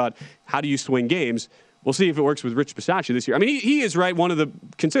you think about how do you swing games. We'll see if it works with Rich Bisaccia this year. I mean, he is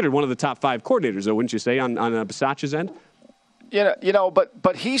considered one of the top 5 coordinators, though, wouldn't you say, on Bisaccia's end?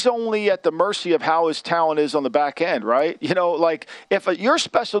 But he's only at the mercy of how his talent is on the back end, right? Like if your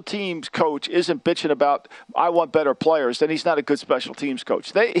special teams coach isn't bitching about, I want better players, then he's not a good special teams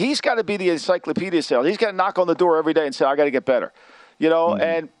coach. He's got to be the encyclopedia sales. He's got to knock on the door every day and say, I got to get better,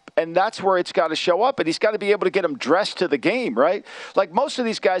 and that's where it's got to show up. And he's got to be able to get them dressed to the game, right? Like most of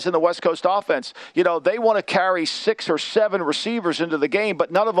these guys in the West Coast offense, they want to carry 6 or 7 receivers into the game,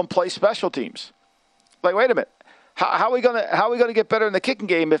 but none of them play special teams. Like, wait a minute. How are we gonna get better in the kicking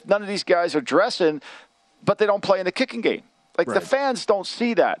game if none of these guys are dressing, but they don't play in the kicking game? Like the fans don't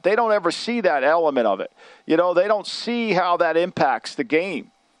see that. They don't ever see that element of it. They don't see how that impacts the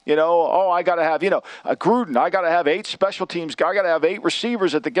game. I got to have, a Gruden. I got to have 8 special teams. I got to have 8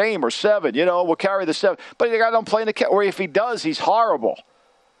 receivers at the game or 7. We'll carry the 7. But the guy don't play in the or if he does, he's horrible.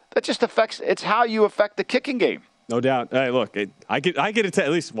 That just affects. It's how you affect the kicking game. No doubt. Hey, look, I get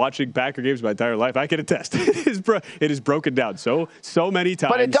at least watching Packer games my entire life. I can attest. It is broken down so many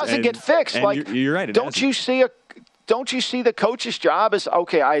times. But it doesn't get fixed. Like you're right. Don't you see the coach's job is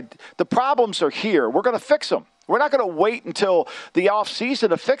okay? The problems are here. We're going to fix them. We're not going to wait until the off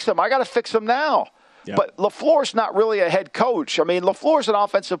season to fix them. I got to fix them now. Yep. But LaFleur's not really a head coach. I mean, LaFleur's an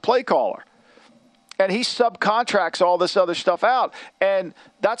offensive play caller. And he subcontracts all this other stuff out. And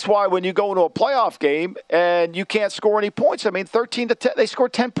that's why when you go into a playoff game and you can't score any points, 13-10, they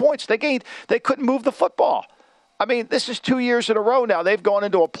scored 10 points. They couldn't move the football. I mean, this is 2 years in a row now. They've gone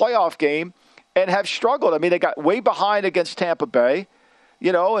into a playoff game and have struggled. I mean, they got way behind against Tampa Bay,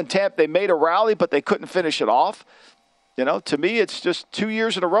 and they made a rally, but they couldn't finish it off. To me, it's just 2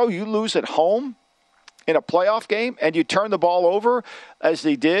 years in a row. You lose at home in a playoff game and you turn the ball over as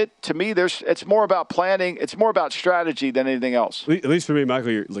they did. To me, it's more about planning. It's more about strategy than anything else. At least for me,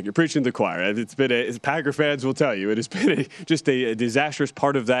 Michael, you're preaching to the choir. It's been as Packer fans will tell you, it has been just a disastrous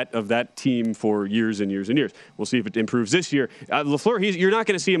part of that team for years and years and years. We'll see if it improves this year. LaFleur, you're not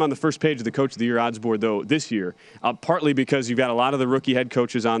going to see him on the first page of the Coach of the Year odds board, though, this year, partly because you've got a lot of the rookie head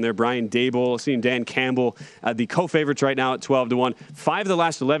coaches on there. Brian Daboll, seeing Dan Campbell, the co-favorites right now at 12-1. 5 of the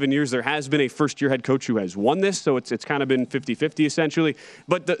last 11 years, there has been a first-year head coach who has won this, so it's kind of been 50-50 essentially.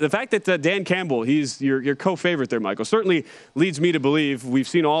 But the fact that Dan Campbell, he's your co-favorite there, Michael, certainly leads me to believe we've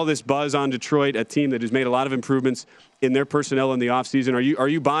seen all this buzz on Detroit, a team that has made a lot of improvements in their personnel in the offseason. Are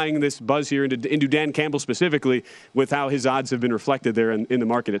you buying this buzz here into Dan Campbell specifically with how his odds have been reflected there in the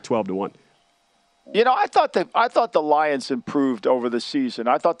market at 12-1? I thought the Lions improved over the season.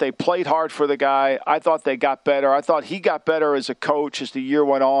 I thought they played hard for the guy. I thought they got better. I thought he got better as a coach as the year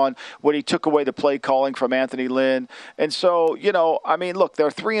went on when he took away the play calling from Anthony Lynn. And so, look, they're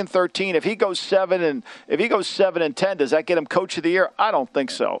 3-13. If he goes 7-10, does that get him Coach of the Year? I don't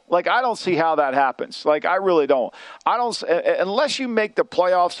think so. Like, I don't see how that happens. Like, I really don't. Unless you make the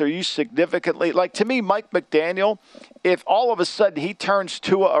playoffs or you significantly, like, to me, Mike McDaniel, if all of a sudden he turns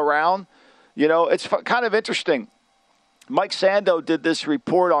Tua around, it's kind of interesting. Mike Sando did this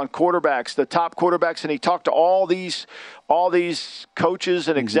report on quarterbacks, the top quarterbacks, and he talked to all these coaches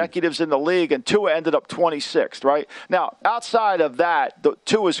and executives in the league, and Tua ended up 26th, right? Now, outside of that,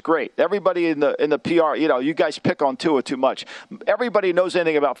 Tua's great. Everybody in the PR, you guys pick on Tua too much. Everybody who knows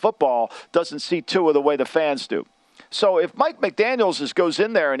anything about football doesn't see Tua the way the fans do. So if Mike McDaniels goes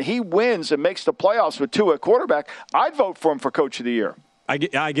in there and he wins and makes the playoffs with Tua at quarterback, I'd vote for him for Coach of the Year. I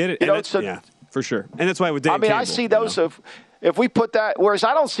get it. Yeah, for sure. And that's why with Dan Campbell. I see those if we put that. Whereas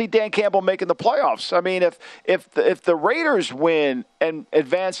I don't see Dan Campbell making the playoffs. I mean, if the Raiders win and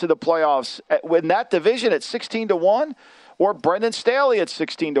advance to the playoffs in that division at 16-1, or Brendan Staley at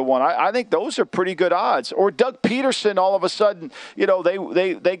 16-1, I think those are pretty good odds. Or Doug Peterson, all of a sudden,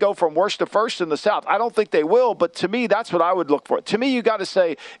 they go from worst to first in the South. I don't think they will, but to me, that's what I would look for. To me, you got to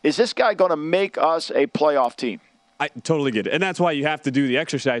say, is this guy going to make us a playoff team? I totally get it. And that's why you have to do the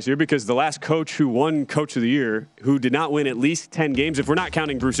exercise here, because the last coach who won Coach of the Year, who did not win at least 10 games, if we're not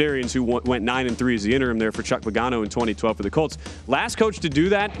counting Bruce Arians, who went 9-3 as the interim there for Chuck Pagano in 2012 for the Colts. Last coach to do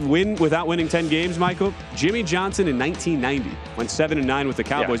that, win without winning 10 games, Michael, Jimmy Johnson in 1990. Went 7-9 with the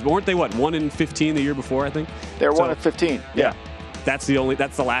Cowboys. Yeah. But weren't they, 1-15 the year before, I think? They were 1-15. Yeah. That's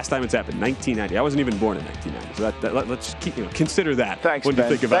the last time it's happened. 1990. I wasn't even born in 1990. So let's keep consider that. Thanks, when Ben.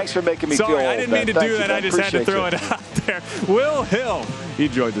 you think about Thanks for making me feel old. Sorry, I didn't mean to do that. Ben. I just had to throw it out there. Will Hill, he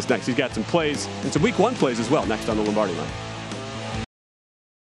joined us next. He's got some plays and some Week 1 plays as well next on the Lombardi Line.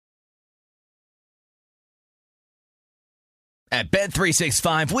 At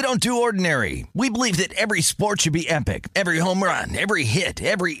Bet365, we don't do ordinary. We believe that every sport should be epic. Every home run, every hit,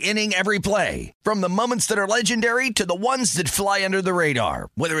 every inning, every play. From the moments that are legendary to the ones that fly under the radar.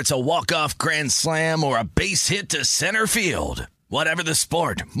 Whether it's a walk-off grand slam or a base hit to center field. Whatever the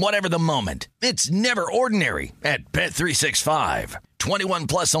sport, whatever the moment. It's never ordinary at Bet365. 21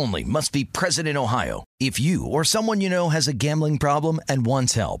 plus only. Must be present in Ohio. If you or someone you know has a gambling problem and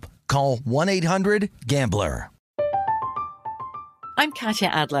wants help, call 1-800-GAMBLER. I'm Katya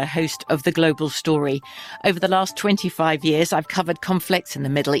Adler, host of The Global Story. Over the last 25 years, I've covered conflicts in the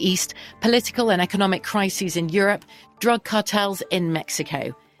Middle East, political and economic crises in Europe, drug cartels in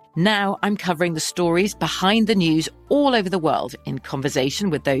Mexico. Now I'm covering the stories behind the news all over the world in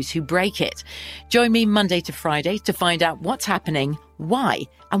conversation with those who break it. Join me Monday to Friday to find out what's happening, why,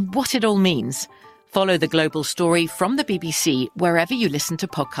 and what it all means. Follow The Global Story from the BBC wherever you listen to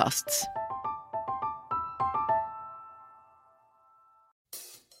podcasts.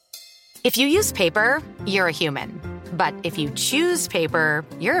 If you use paper, you're a human. But if you choose paper,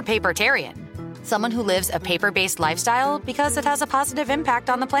 you're a papertarian. Someone who lives a paper-based lifestyle because it has a positive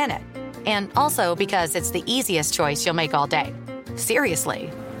impact on the planet. And also because it's the easiest choice you'll make all day. Seriously.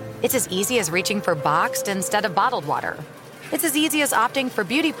 It's as easy as reaching for boxed instead of bottled water. It's as easy as opting for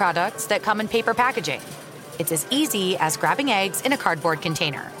beauty products that come in paper packaging. It's as easy as grabbing eggs in a cardboard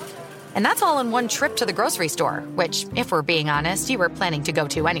container. And that's all in one trip to the grocery store, which, if we're being honest, you were planning to go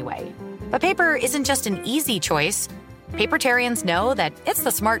to anyway. But paper isn't just an easy choice. Papertarians know that it's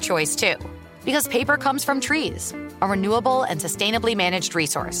the smart choice, too. Because paper comes from trees, a renewable and sustainably managed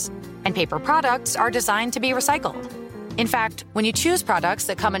resource. And paper products are designed to be recycled. In fact, when you choose products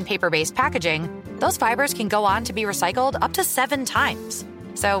that come in paper-based packaging, those fibers can go on to be recycled up to 7 times.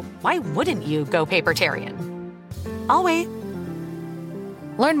 So why wouldn't you go papertarian? I'll wait.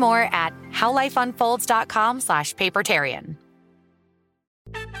 Learn more at howlifeunfolds.com/papertarian.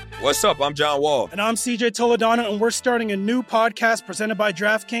 What's up? I'm John Wall. And I'm CJ Toledano, and we're starting a new podcast presented by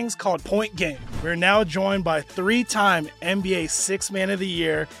DraftKings called Point Game. We're now joined by 3-time NBA Sixth Man of the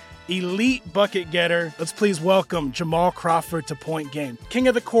Year, elite bucket getter. Let's please welcome Jamal Crawford to Point Game. King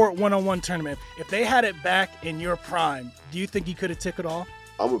of the Court one-on-one tournament. If they had it back in your prime, do you think you could have took it all?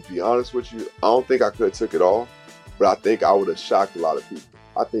 I'm going to be honest with you. I don't think I could have took it all, but I think I would have shocked a lot of people.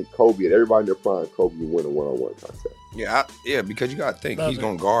 I think Kobe and everybody in their prime, Kobe would win a one-on-one contest. Yeah, because you got to think he's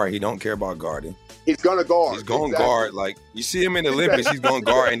going to guard. He don't care about guarding. He's going to guard. He's going to guard. Like, you see him in the Olympics, he's going to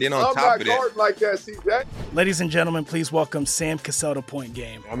guard. And then on top of that. I'm not guarding like that, CJ. Ladies and gentlemen, please welcome Sam Cassell to Point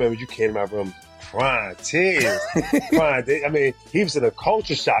Game. I remember you came to my room crying, tears. Crying. I mean, he was in a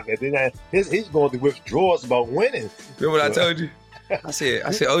culture shock. And then he's going through withdrawals about winning. Remember what I told you? I said,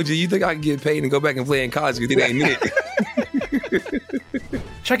 OG, you think I can get paid and go back and play in college because it ain't it?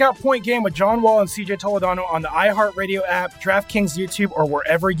 Check out Point Game with John Wall and CJ Toledano on the iHeartRadio app, DraftKings YouTube, or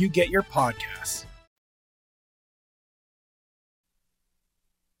wherever you get your podcasts.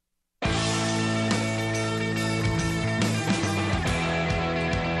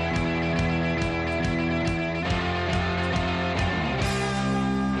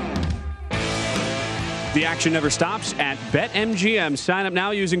 The action never stops at BetMGM. Sign up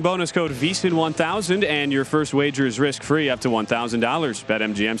now using bonus code VSIN1000 and your first wager is risk-free up to $1,000.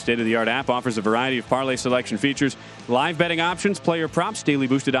 BetMGM state-of-the-art app offers a variety of parlay selection features, live betting options, player props, daily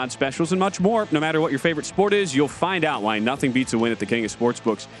boosted odds specials, and much more. No matter what your favorite sport is, you'll find out why nothing beats a win at the king of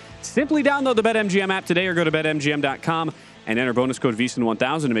sportsbooks. Simply download the BetMGM app today or go to BetMGM.com and enter bonus code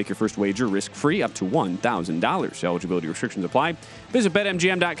VSIN1000 to make your first wager risk-free up to $1,000. Eligibility restrictions apply. Visit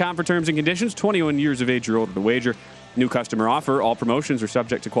BetMGM.com for terms and conditions. 21 years of age or older to wager. New customer offer. All promotions are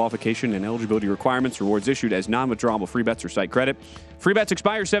subject to qualification and eligibility requirements. Rewards issued as non-withdrawable free bets or site credit. Free bets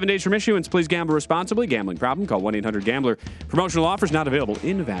expire 7 days from issuance. Please gamble responsibly. Gambling problem? Call 1-800-GAMBLER. Promotional offers not available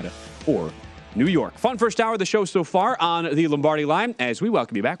in Nevada or New York. Fun first hour of the show so far on the Lombardi Line. As we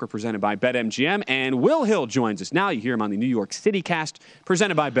welcome you back, we're presented by BetMGM. And Will Hill joins us now. You hear him on the New York City cast,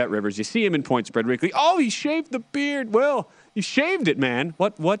 presented by Bet Rivers. You see him in Point Spread Weekly. Oh, he shaved the beard. Will, you shaved it, man.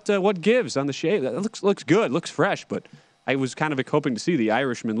 What gives on the shave? That looks good, looks fresh. But I was kind of hoping to see the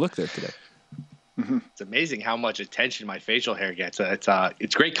Irishman look there today. It's amazing how much attention my facial hair gets.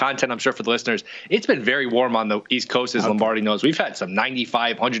 It's great content, I'm sure, for the listeners. It's been very warm on the East Coast, as Lombardi knows. We've had some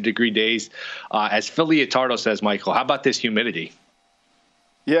 95, 100-degree days. As Phil Leotardo says, Michael, how about this humidity?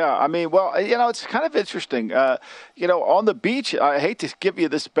 Yeah, I mean, well, it's kind of interesting. On the beach, I hate to give you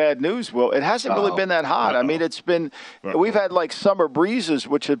this bad news, Will. It hasn't really been that hot. I mean, it's been we've had like summer breezes,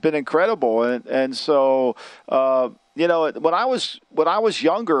 which have been incredible. And so, you know, when I was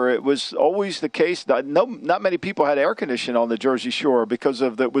younger, it was always the case that not many people had air conditioning on the Jersey Shore because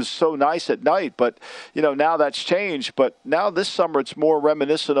it was so nice at night. But, you know, now that's changed. But now this summer, it's more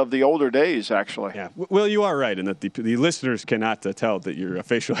reminiscent of the older days, actually. Yeah. Well, you are right in that the listeners cannot tell that your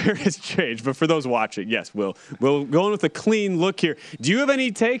facial hair has changed. But for those watching, yes, we'll go in with a clean look here. Do you have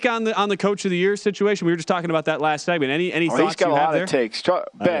any take on the Coach of the Year situation? We were just talking about that last segment. Any thoughts you have there? He's got a lot of takes.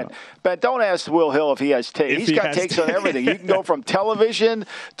 Ben, don't ask Will Hill if he has takes. He's got takes on everything. You can go from television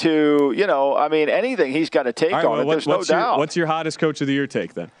to, you know, I mean, anything he's got a take on it. There's no doubt. What's your hottest Coach of the Year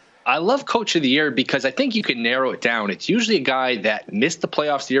take then? I love Coach of the Year because I think you can narrow it down. It's usually a guy that missed the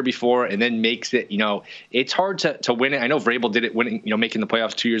playoffs the year before and then makes it. You know, it's hard to win it. I know Vrabel did it, making the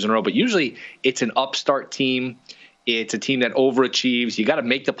playoffs 2 years in a row. But usually it's an upstart team. It's a team that overachieves. You got to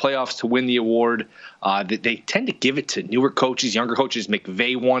make the playoffs to win the award. They tend to give it to newer coaches, younger coaches.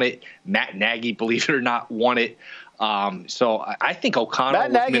 McVay won it. Matt Nagy, believe it or not, won it. So I think O'Connell.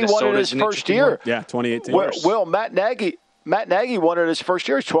 Matt Nagy won it his first year. Yeah, 2018. Will Matt Nagy won it his first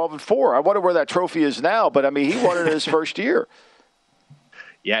year. He's 12-4. I wonder where that trophy is now, but I mean, he won it his first year.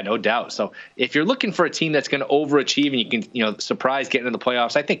 Yeah, no doubt. So if you're looking for a team that's going to overachieve and you can, surprise getting into the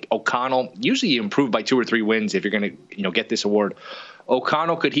playoffs, I think O'Connell, usually you improve by 2 or 3 wins if you're going to, get this award.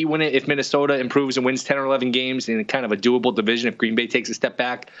 O'Connell, could he win it if Minnesota improves and wins 10 or 11 games in kind of a doable division if Green Bay takes a step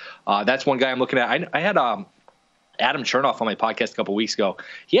back? That's one guy I'm looking at. I had Adam Chernoff on my podcast a couple weeks ago.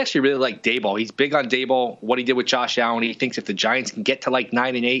 He actually really liked Daboll. He's big on Daboll, what he did with Josh Allen. He thinks if the Giants can get to like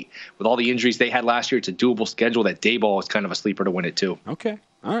 9-8 with all the injuries they had last year, it's a doable schedule that Daboll is kind of a sleeper to win it too. Okay.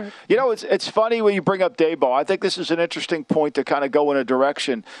 All right. You know, it's funny when you bring up Daboll. I think this is an interesting point to kind of go in a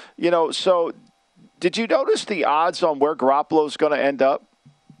direction. So did you notice the odds on where Garoppolo's going to end up?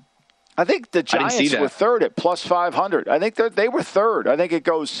 I think the Giants were third at plus 500. I think they were third. I think it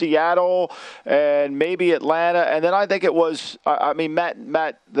goes Seattle and maybe Atlanta. And then I think it was,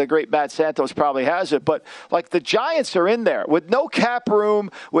 Matt, the great Matt Santos probably has it. But, like, the Giants are in there with no cap room,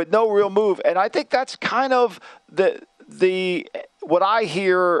 with no real move. And I think that's kind of the what I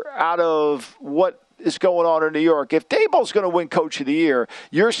hear out of what is going on in New York. If Daboll's going to win Coach of the Year,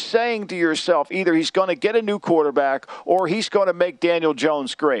 you're saying to yourself either he's going to get a new quarterback or he's going to make Daniel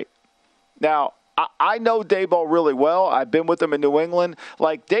Jones great. Now, I know Daboll really well. I've been with him in New England.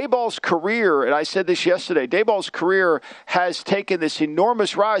 Like, Daboll's career, and I said this yesterday, Daboll's career has taken this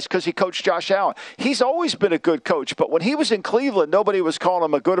enormous rise because he coached Josh Allen. He's always been a good coach, but when he was in Cleveland, nobody was calling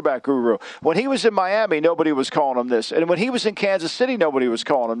him a quarterback guru. When he was in Miami, nobody was calling him this. And when he was in Kansas City, nobody was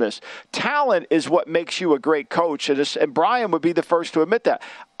calling him this. Talent is what makes you a great coach, and Brian would be the first to admit that.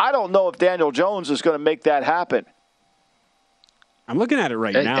 I don't know if Daniel Jones is going to make that happen. I'm looking at it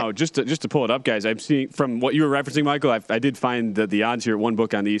right now, just to pull it up, guys. I'm seeing from what you were referencing, Michael. I did find the odds here at one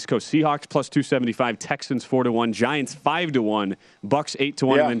book on the East Coast: Seahawks plus 275, Texans 4-1, Giants 5-1, Bucks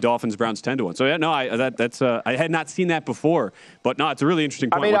 8-1, and then Dolphins Browns 10-1. So yeah, no, I had not seen that before, but no, it's a really interesting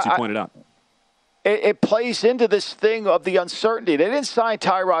point once you pointed out. It plays into this thing of the uncertainty. They didn't sign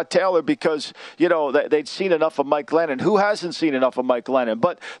Tyrod Taylor because, they'd seen enough of Mike Glennon. Who hasn't seen enough of Mike Glennon?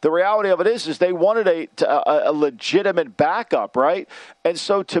 But the reality of it is they wanted a legitimate backup, right? And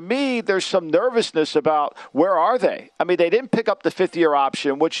so to me, there's some nervousness about where are they? I mean, they didn't pick up the 5th-year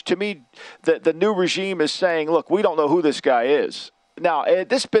option, which to me, the new regime is saying, look, we don't know who this guy is. Now,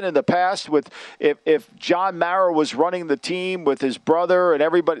 this has been in the past with if John Mara was running the team with his brother and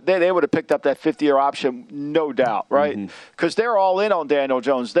everybody, they would have picked up that 5th-year option, no doubt, right? Because they're all in on Daniel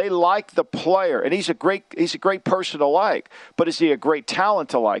Jones. They like the player, and he's a great person to like. But is he a great talent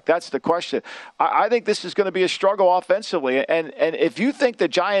to like? That's the question. I think this is going to be a struggle offensively. And if you think the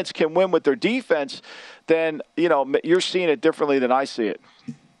Giants can win with their defense, then you're seeing it differently than I see it.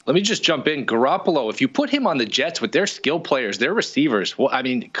 Let me just jump in. Garoppolo, if you put him on the Jets with their skill players, their receivers, well, I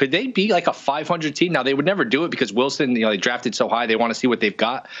mean, could they be like a 500 team? Now, they would never do it because Wilson, they drafted so high. They want to see what they've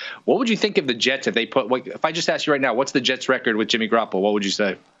got. What would you think of the Jets if they if I just asked you right now, what's the Jets record with Jimmy Garoppolo? What would you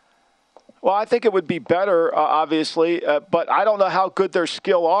say? Well, I think it would be better, obviously, but I don't know how good their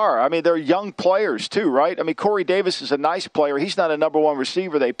skill are. I mean, they're young players, too, right? I mean, Corey Davis is a nice player. He's not a number one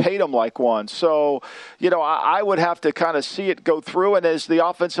receiver. They paid him like one. So, I would have to kind of see it go through. And as the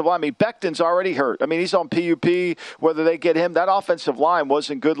offensive line, Becton's already hurt. I mean, he's on PUP. Whether they get him, that offensive line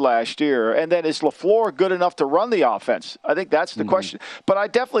wasn't good last year. And then is LaFleur good enough to run the offense? I think that's the question. But I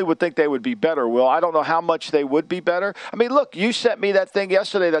definitely would think they would be better, Will. I don't know how much they would be better. I mean, look, you sent me that thing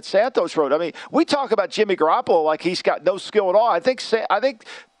yesterday that Santos wrote. I mean, we talk about Jimmy Garoppolo like he's got no skill at all. I think in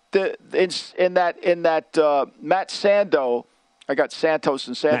that Matt Sando, I got Santos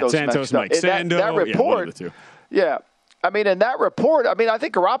and Sandos mixed up. Mike Sando, that report, I mean, in that report, I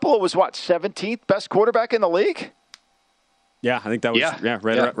think Garoppolo was 17th best quarterback in the league. Yeah, I think that was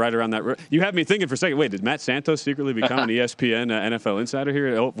right around that. You had me thinking for a second, wait, did Matt Santos secretly become an ESPN NFL insider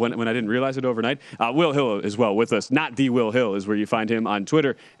here when I didn't realize it overnight? Will Hill as well with us. Not the Will Hill is where you find him on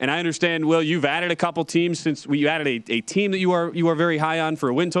Twitter. And I understand, Will, you've added a couple teams since you added a team that you are very high on for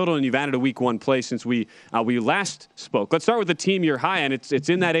a win total, and you've added a week 1 play since we last spoke. Let's start with the team you're high on. It's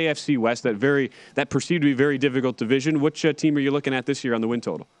in that AFC West, that perceived to be very difficult division. Which team are you looking at this year on the win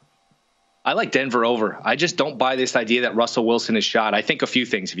total? I like Denver over. I just don't buy this idea that Russell Wilson is shot. I think a few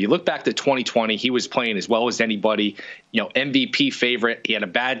things. If you look back to 2020, he was playing as well as anybody, MVP favorite. He had a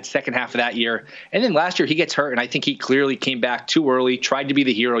bad second half of that year. And then last year he gets hurt, and I think he clearly came back too early, tried to be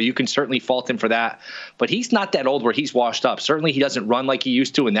the hero. You can certainly fault him for that. But he's not that old where he's washed up. Certainly he doesn't run like he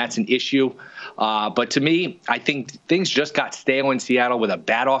used to, and that's an issue. But to me, I think things just got stale in Seattle with a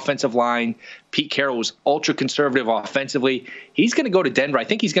bad offensive line. Pete Carroll was ultra conservative offensively. He's going to go to Denver. I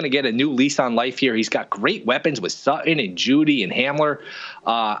think he's going to get a new lease on life here. He's got great weapons with Sutton and Judy and Hamler.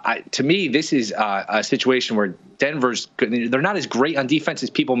 To me, this is a situation where they're not as great on defense as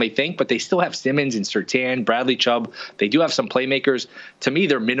people may think, but they still have Simmons and Surtain, Bradley Chubb. They do have some playmakers. To me,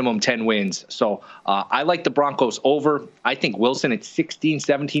 they're minimum 10 wins. So I like the Broncos over. I think Wilson at 16,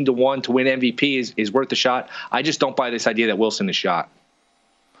 17 to 1 to win MVP is worth a shot. I just don't buy this idea that Wilson is shot.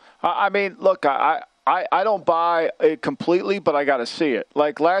 I mean, look, I don't buy it completely, but I got to see it.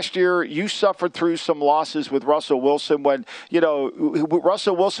 Like last year, you suffered through some losses with Russell Wilson when,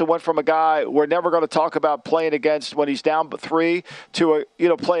 Russell Wilson went from a guy we're never going to talk about playing against when he's down 3 to,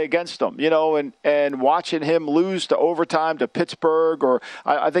 play against him, and watching him lose to overtime to Pittsburgh, or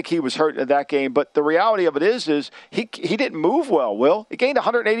I think he was hurt in that game. But the reality of it is he didn't move well, Will. He gained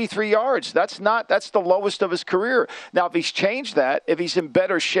 183 yards. That's the lowest of his career. Now, if he's changed that, if he's in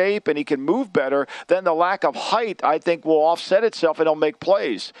better shape and he can move better, then the lack of height, I think, will offset itself and he'll make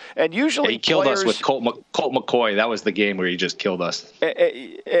plays. And usually he killed us with Colt McCoy. That was the game where he just killed us.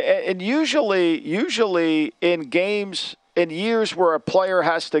 And usually in games, in years where a player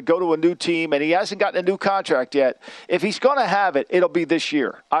has to go to a new team and he hasn't gotten a new contract yet, if he's going to have it, it'll be this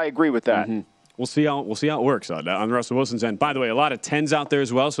year. I agree with that. Mm-hmm. We'll see how it works on Russell Wilson's end. By the way, a lot of 10s out there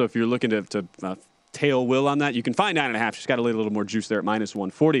as well. So if you're looking to tail Will on that, you can find 9.5. She's got a little more juice there at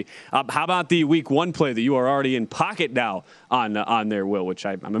 -140. How about the week 1 play that you are already in pocket now on there, Will? Which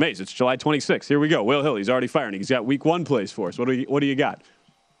I'm amazed. It's July 26th. Here we go. Will Hill. He's already firing. He's got week 1 plays for us. What do you got?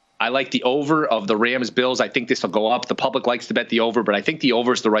 I like the over of the Rams-Bills. I think this will go up. The public likes to bet the over, but I think the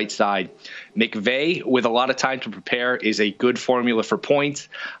over is the right side. McVay, with a lot of time to prepare, is a good formula for points.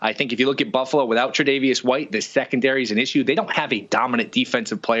 I think if you look at Buffalo without Tre'Davious White, the secondary is an issue. They don't have a dominant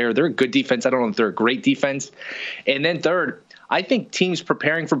defensive player. They're a good defense. I don't know if they're a great defense. And then third, I think teams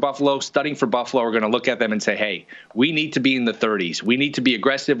preparing for Buffalo, studying for Buffalo, are going to look at them and say, hey, we need to be in the 30s. We need to be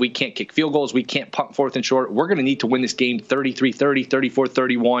aggressive. We can't kick field goals. We can't punt 4th and short. We're going to need to win this game 33-30,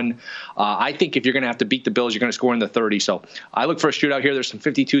 34-31. I think if you're going to have to beat the Bills, you're going to score in the 30s. So I look for a shootout here. There's some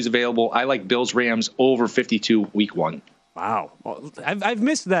 52s available. I like Bills-Rams over 52 week 1. Wow, well, I've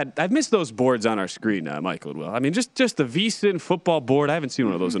missed that. I've missed those boards on our screen, Michael. Will. I mean, just the VSiN football board. I haven't seen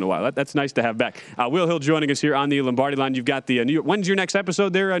one of those in a while. That's nice to have back. Will Hill joining us here on the Lombardi Line. You've got the New York. When's your next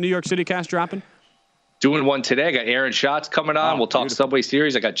episode there? New York City Cast dropping. Doing one today. I got Aaron Schatz coming on. We'll talk beautiful. Subway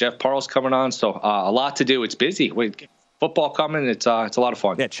Series. I got Jeff Parles coming on. So a lot to do. It's busy. Football coming. It's a lot of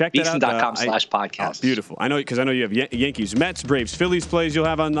fun. Yeah, check that out. VSiN.com/podcast. Beautiful. I know you have Yankees, Mets, Braves, Phillies plays you'll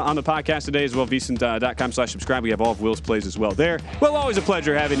have on the podcast today as well. VSiN.com/subscribe. We have all of Will's plays as well there. Well, always a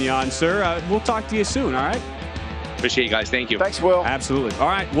pleasure having you on, sir. We'll talk to you soon, all right? Appreciate you guys. Thank you. Thanks, Will. Absolutely. All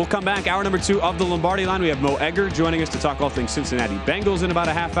right, we'll come back. Hour number 2 of the Lombardi Line. We have Mo Egger joining us to talk all things Cincinnati Bengals in about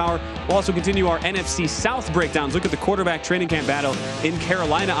a half hour. We'll also continue our NFC South breakdowns. Look at the quarterback training camp battle in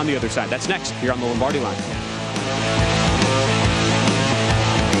Carolina on the other side. That's next here on the Lombardi Line.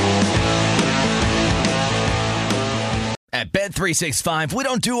 At Bet365, we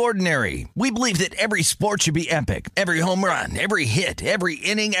don't do ordinary. We believe that every sport should be epic. Every home run, every hit, every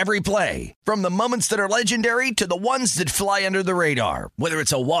inning, every play. From the moments that are legendary to the ones that fly under the radar. Whether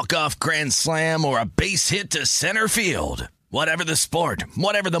it's a walk-off grand slam or a base hit to center field. Whatever the sport,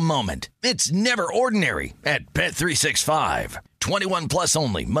 whatever the moment. It's never ordinary at Bet365. 21 plus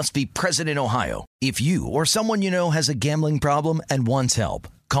only. Must be present in Ohio. If you or someone you know has a gambling problem and wants help,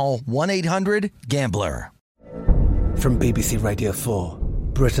 call 1-800-GAMBLER. From BBC Radio 4,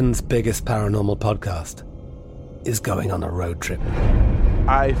 Britain's biggest paranormal podcast is going on a road trip.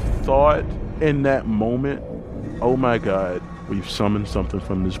 I thought in that moment, oh my God, we've summoned something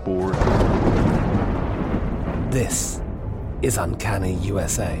from this board. This is Uncanny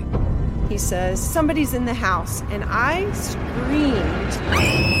USA. He says, somebody's in the house, and I screamed.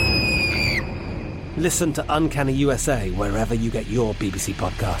 Listen to Uncanny USA wherever you get your BBC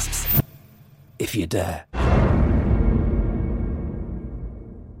podcasts, if you dare.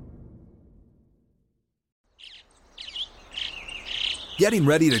 Getting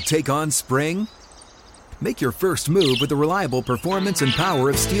ready to take on spring? Make your first move with the reliable performance and power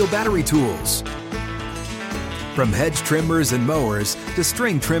of Steel battery tools. From hedge trimmers and mowers to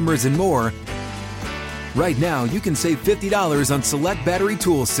string trimmers and more, right now you can save $50 on select battery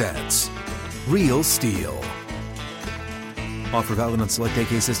tool sets. Real Steel. Offer valid on select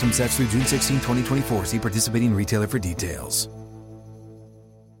AK system sets through June 16, 2024. See participating retailer for details.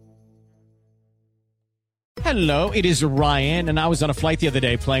 Hello, it is Ryan, and I was on a flight the other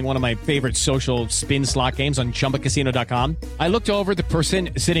day playing one of my favorite social spin slot games on ChumbaCasino.com. I looked over at the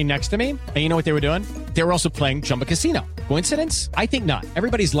person sitting next to me, and you know what they were doing? They were also playing Chumba Casino. Coincidence? I think not.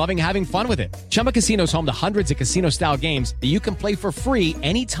 Everybody's loving having fun with it. Chumba Casino is home to hundreds of casino-style games that you can play for free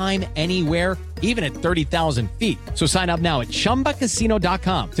anytime, anywhere, even at 30,000 feet. So sign up now at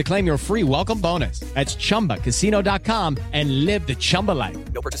ChumbaCasino.com to claim your free welcome bonus. That's ChumbaCasino.com and live the Chumba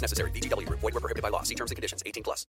life. No purchase necessary. VGW. Void where prohibited by law. See terms and conditions. 18+.